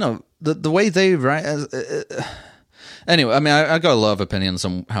because, you know, the way they write. Anyway, I mean, I got a lot of opinions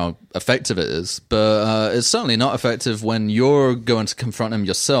on how effective it is, but it's certainly not effective when you're going to confront him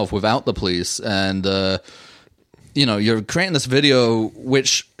yourself without the police, and you know, you're creating this video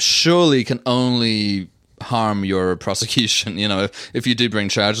which surely can only harm your prosecution. You know, if you do bring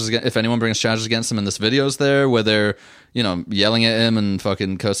charges against, if anyone brings charges against him and this video's there where they're, you know, yelling at him and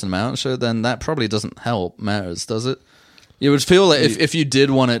fucking cursing him out and shit, then that probably doesn't help matters, does it? You would feel like if you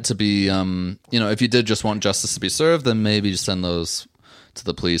did want it to be, you know, if you did just want justice to be served, then maybe just send those to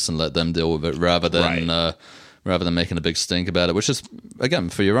the police and let them deal with it rather than making a big stink about it, which is, again,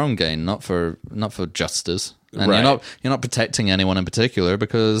 for your own gain, not for justice. And you're not protecting anyone in particular,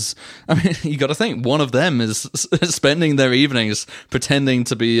 because, I mean, you got to think one of them is spending their evenings pretending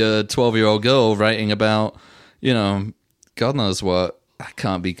to be a 12-year-old girl writing about, you know, God knows what. That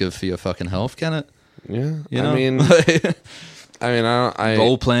can't be good for your fucking health, can it? Yeah, you know? I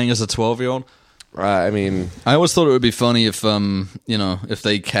role playing as a 12-year-old. I mean, I always thought it would be funny if, you know, if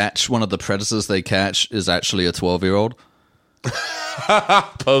they catch one of the predators they catch is actually a 12-year-old.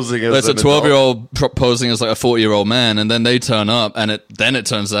 Posing as a 12-year-old posing as like a 40-year-old man, and then they turn up, and it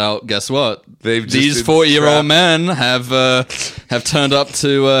turns out, guess what? These 40-year-old men have turned up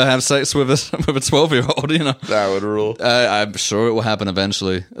to have sex with a 12-year-old. You know, that would rule. I'm sure it will happen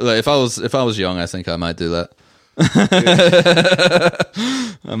eventually. Like, if I was young, I think I might do that.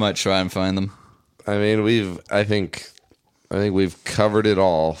 I might try and find them. I mean, I think we've covered it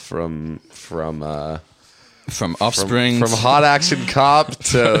all from Offspring, from Hot Action Cop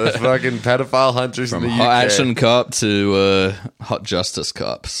to fucking pedophile hunters in the UK. Hot Action Cop to Hot Justice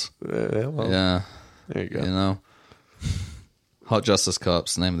Cops. Well, yeah, there you go. You know, Hot Justice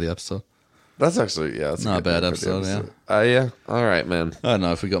Cops, name of the episode. That's actually, that's Not a bad name for the episode, yeah. All right, man. I don't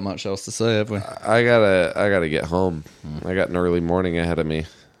know if we got much else to say, have we? I gotta get home. I got an early morning ahead of me.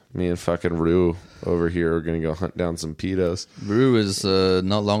 Me and fucking Rue over here are gonna go hunt down some pedos. Rue is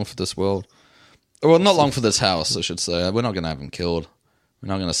not long for this world. Well, not long for this house, I should say. We're not going to have him killed. We're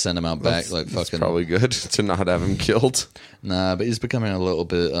not going to send him out back like That's fucking... probably good to not have him killed. Nah, but he's becoming a little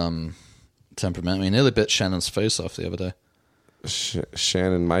bit temperamental. He nearly bit Shannon's face off the other day.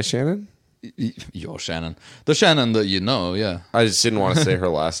 Shannon, my Shannon? Your Shannon. The Shannon that you know, yeah. I just didn't want to say her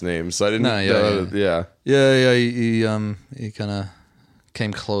last name, so I didn't. No, yeah. Yeah. Yeah, he kind of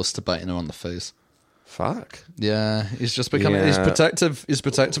came close to biting her on the face. Fuck. Yeah, he's just becoming. He's Yeah. protective. He's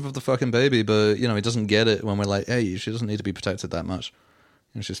protective of the fucking baby, but he doesn't get it when we're like, "Hey, she doesn't need to be protected that much.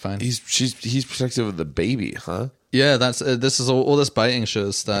 She's fine." He's protective of the baby, huh? Yeah, that's this is all this biting shit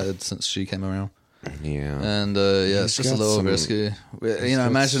has started since she came around, Yeah. and it's just a got little some- risky.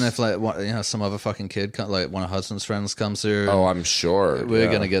 Imagine if some other fucking kid, like one of Hudson's friends, comes here. Oh, I'm sure. We're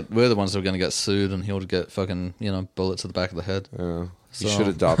the ones who are gonna get sued, and he'll get fucking bullet to the back of the head. Yeah. You So- should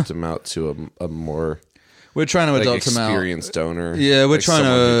adopt him out to a more We're trying to adopt him out. experienced donor. Yeah, we're Like trying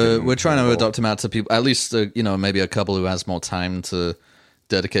someone who to can handle- adopt him out to people. At least maybe a couple who has more time to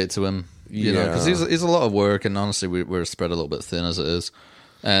dedicate to him. Because Yeah. he's a lot of work, and honestly, we're spread a little bit thin as it is.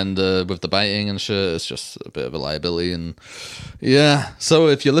 And with the biting and shit, it's just a bit of a liability. And yeah, so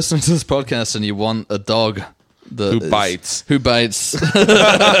if you're listening to this podcast and you want a dog Who bites. who bites,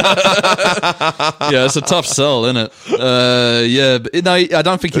 yeah, it's a tough sell, isn't it? Yeah, but no, I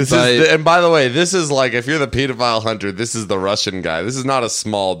don't think you bite. And by the way, this is like, if you're the pedophile hunter, this is the Russian guy. This is not a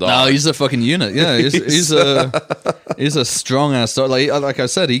small dog. No, he's a fucking unit. Yeah, he's a strong ass dog. Like I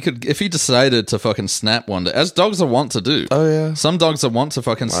said, he could, if he decided to fucking snap one day, as dogs are wont to do. Oh, yeah. Some dogs are wont to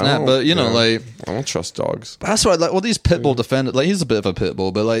fucking snap, but I don't trust dogs. that's why, like, all these pit bull defenders, like, he's a bit of a pit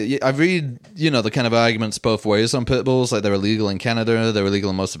bull, but like, I read, the kind of arguments both ways on pit bulls. Like, they're illegal in Canada, they're illegal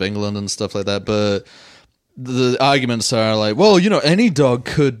in most of England and stuff like that, but the arguments are like, well, any dog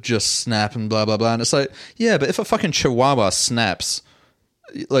could just snap and blah, blah, blah. And it's like, yeah, but if a fucking chihuahua snaps,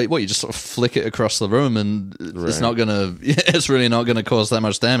 like, what, you just sort of flick it across the room and it's really not gonna cause that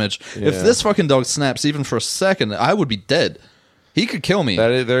much damage. Yeah. If this fucking dog snaps even for a second, I would be dead. He could kill me.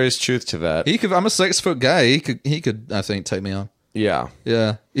 There is truth to that. I'm a 6-foot guy. He could, I think, take me on. Yeah.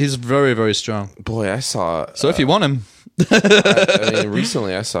 Yeah, he's very, very strong. Boy, I saw... So if you want him,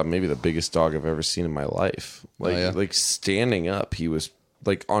 recently I saw maybe the biggest dog I've ever seen in my life. Like standing up, he was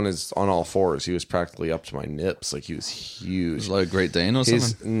like on all fours. He was practically up to my nips. Like, he was huge. it's like a Great Dane or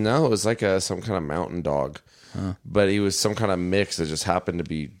something. No, it was like some kind of mountain dog. But he was some kind of mix that just happened to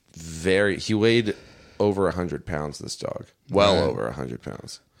be he weighed over 100 pounds, this dog. Well Right. over 100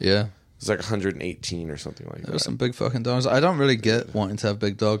 pounds. Yeah, It was like 118 or something like there's that. some big fucking dogs. I don't really get wanting to have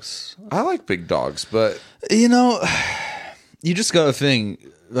big dogs. I like big dogs, but You just got to think,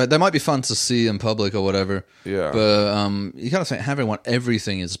 like, they might be fun to see in public or whatever. Yeah. But you got to think,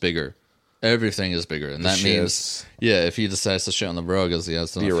 everything is bigger. Everything is bigger, and that shits. means, if he decides to shit on the rug as he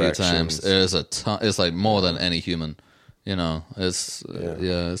has done The a few erections. times, there's a ton. It's like more than any human. It's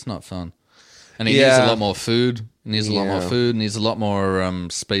it's not fun. And he needs a lot more food. He needs a lot more food. Needs a lot more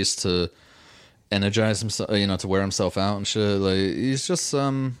space to energize himself. To wear himself out and shit. Like, he's just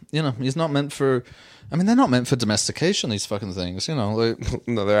he's not meant for. I mean, they're not meant for domestication. These fucking things. Like,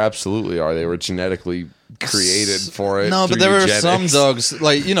 no, there absolutely are. They were genetically created for it. no, but through there are eugenics. some dogs,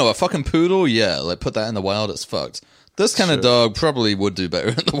 like, a fucking poodle, yeah, like, put that in the wild, it's fucked. This kind of dog probably would do better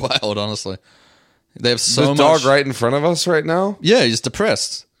in the wild, honestly. They have so This much... dog right in front of us right now? Yeah, he's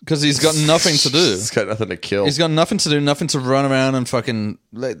depressed, because he's got nothing to do. He's got nothing to kill. He's got nothing to do, nothing to run around and fucking...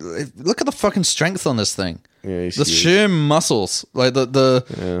 look at the fucking strength on this thing. Yeah, he's The huge. sheer muscles, like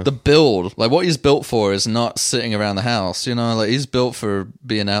the build, like what he's built for is not sitting around the house, like he's built for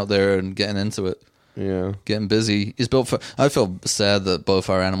being out there and getting into it. Yeah. Getting busy. He's built for... I feel sad that both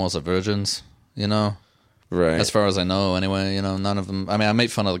our animals are virgins, Right. as far as I know, anyway. None of them... I mean, I make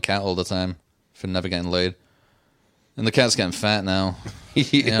fun of the cat all the time for never getting laid. And the cat's getting fat now.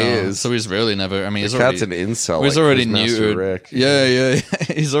 he is. So he's really never... I mean, he's the cat's already... an incel. He's like already Quizmaster neutered. Rick. Yeah.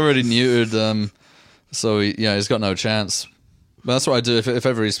 He's already neutered. So, he's got no chance. But that's what I do. If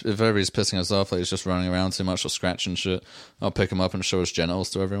ever he's pissing us off, like he's just running around too much or scratching shit, I'll pick him up and show his genitals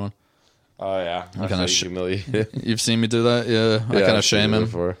to everyone. Oh, yeah. I kinda humiliated. You've seen me do that? Yeah. I kind of shame him.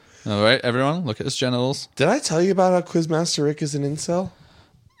 Before. All right, everyone, look at his genitals. Did I tell you about how Quizmaster Rick is an incel?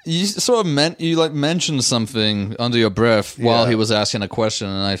 You sort of mentioned something under your breath while he was asking a question,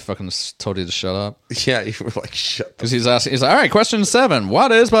 and I fucking told you to shut up. Yeah, you were like, shut up. Because he's like, all right, question 7.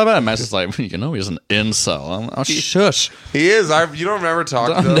 What is blah blah? And Matt's just like, he's an incel. Oh, shush. He is. You don't remember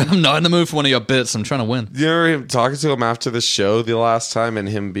talking to him? I'm not in the mood for one of your bits. I'm trying to win. You remember him talking to him after the show the last time, and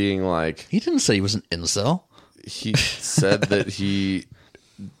him being like, He didn't say he was an incel. he said that he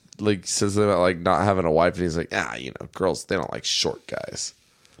like says about like not having a wife, and he's like, girls, they don't like short guys.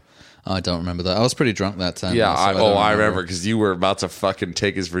 Oh, I don't remember that. I was pretty drunk that time. Yeah, though, so I remember because you were about to fucking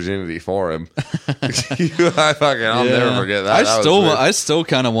take his virginity for him. I'll never forget that. I still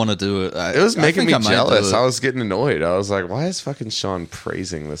kind of want to do it. It was making me jealous. I was getting annoyed. I was like, why is fucking Sean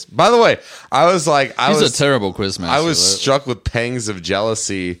praising this? By the way, he's a terrible quiz master. I was struck with pangs of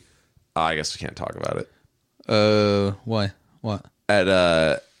jealousy. I guess we can't talk about it. Why? What?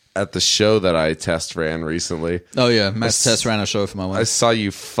 At the show that I test ran recently. Oh yeah, Matt's test ran a show for my wife. I saw you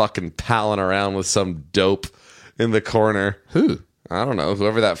fucking palling around with some dope in the corner. Who? I don't know.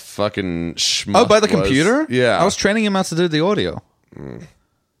 Whoever that fucking schmuck Oh, by the was. computer? Yeah. I was training him how to do the audio.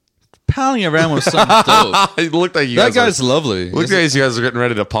 Palling around with some dope. It looked like you That guys guy's lovely. Looked like you guys are getting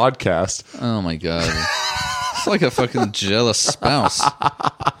ready to podcast. Oh my god. It's like a fucking jealous spouse.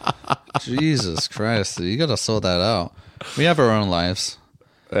 Jesus Christ. You gotta sort that out. We have our own lives.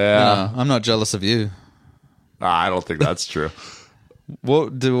 Yeah. I'm not jealous of you. I don't think that's true.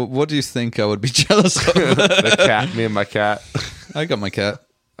 What do you think I would be jealous of? The cat, me and my cat. I got my cat.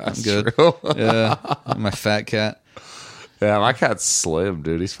 That's I'm good. true. Yeah. My fat cat. Yeah, my cat's slim,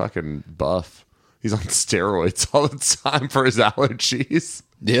 dude. He's fucking buff. He's on steroids all the time for his allergies.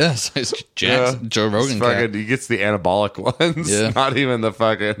 Yes, it's Jackson, Joe Rogan cat. He gets the anabolic ones. Yeah. Not even the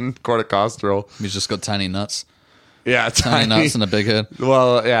fucking corticosteroid. He's just got tiny nuts. Yeah, Tiny nuts and a big head.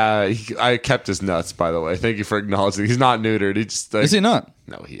 Well, yeah, I kept his nuts, by the way. Thank you for acknowledging. He's not neutered. He just Is he not?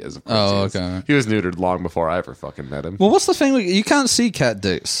 No, he is. Oh, he is. okay. He was neutered long before I ever fucking met him. Well, what's the thing? You can't see cat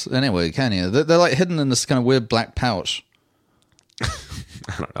dicks anyway, can you? They're like hidden in this kind of weird black pouch.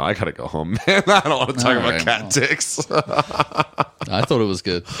 I don't know. I gotta go home, man. I don't want to talk about cat dicks. I thought it was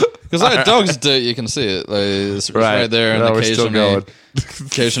good because like a dog's dick, you can see it. Like, it's right there, and we're still going.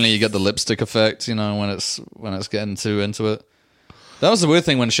 occasionally you get the lipstick effect. You know, when it's getting too into it. That was the weird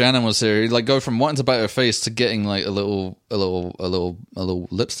thing when Shannon was here. He'd like go from wanting to bite her face to getting like a little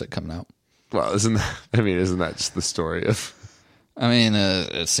lipstick coming out. Well, isn't that just the story of? I mean,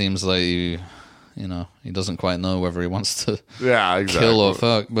 it seems like he doesn't quite know whether he wants to kill or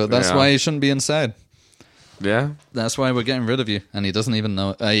fuck, but that's why he shouldn't be inside. Yeah, that's why we're getting rid of you, and he doesn't even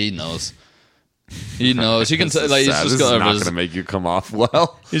know. He knows. He knows. You can he's just got not going to make you come off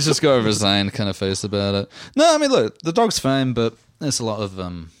well. He's just got a resigned kind of face about it. No, I mean, look, the dog's fine, but it's a lot of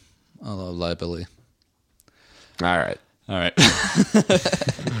liability. All right.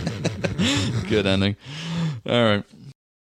 Good ending. All right.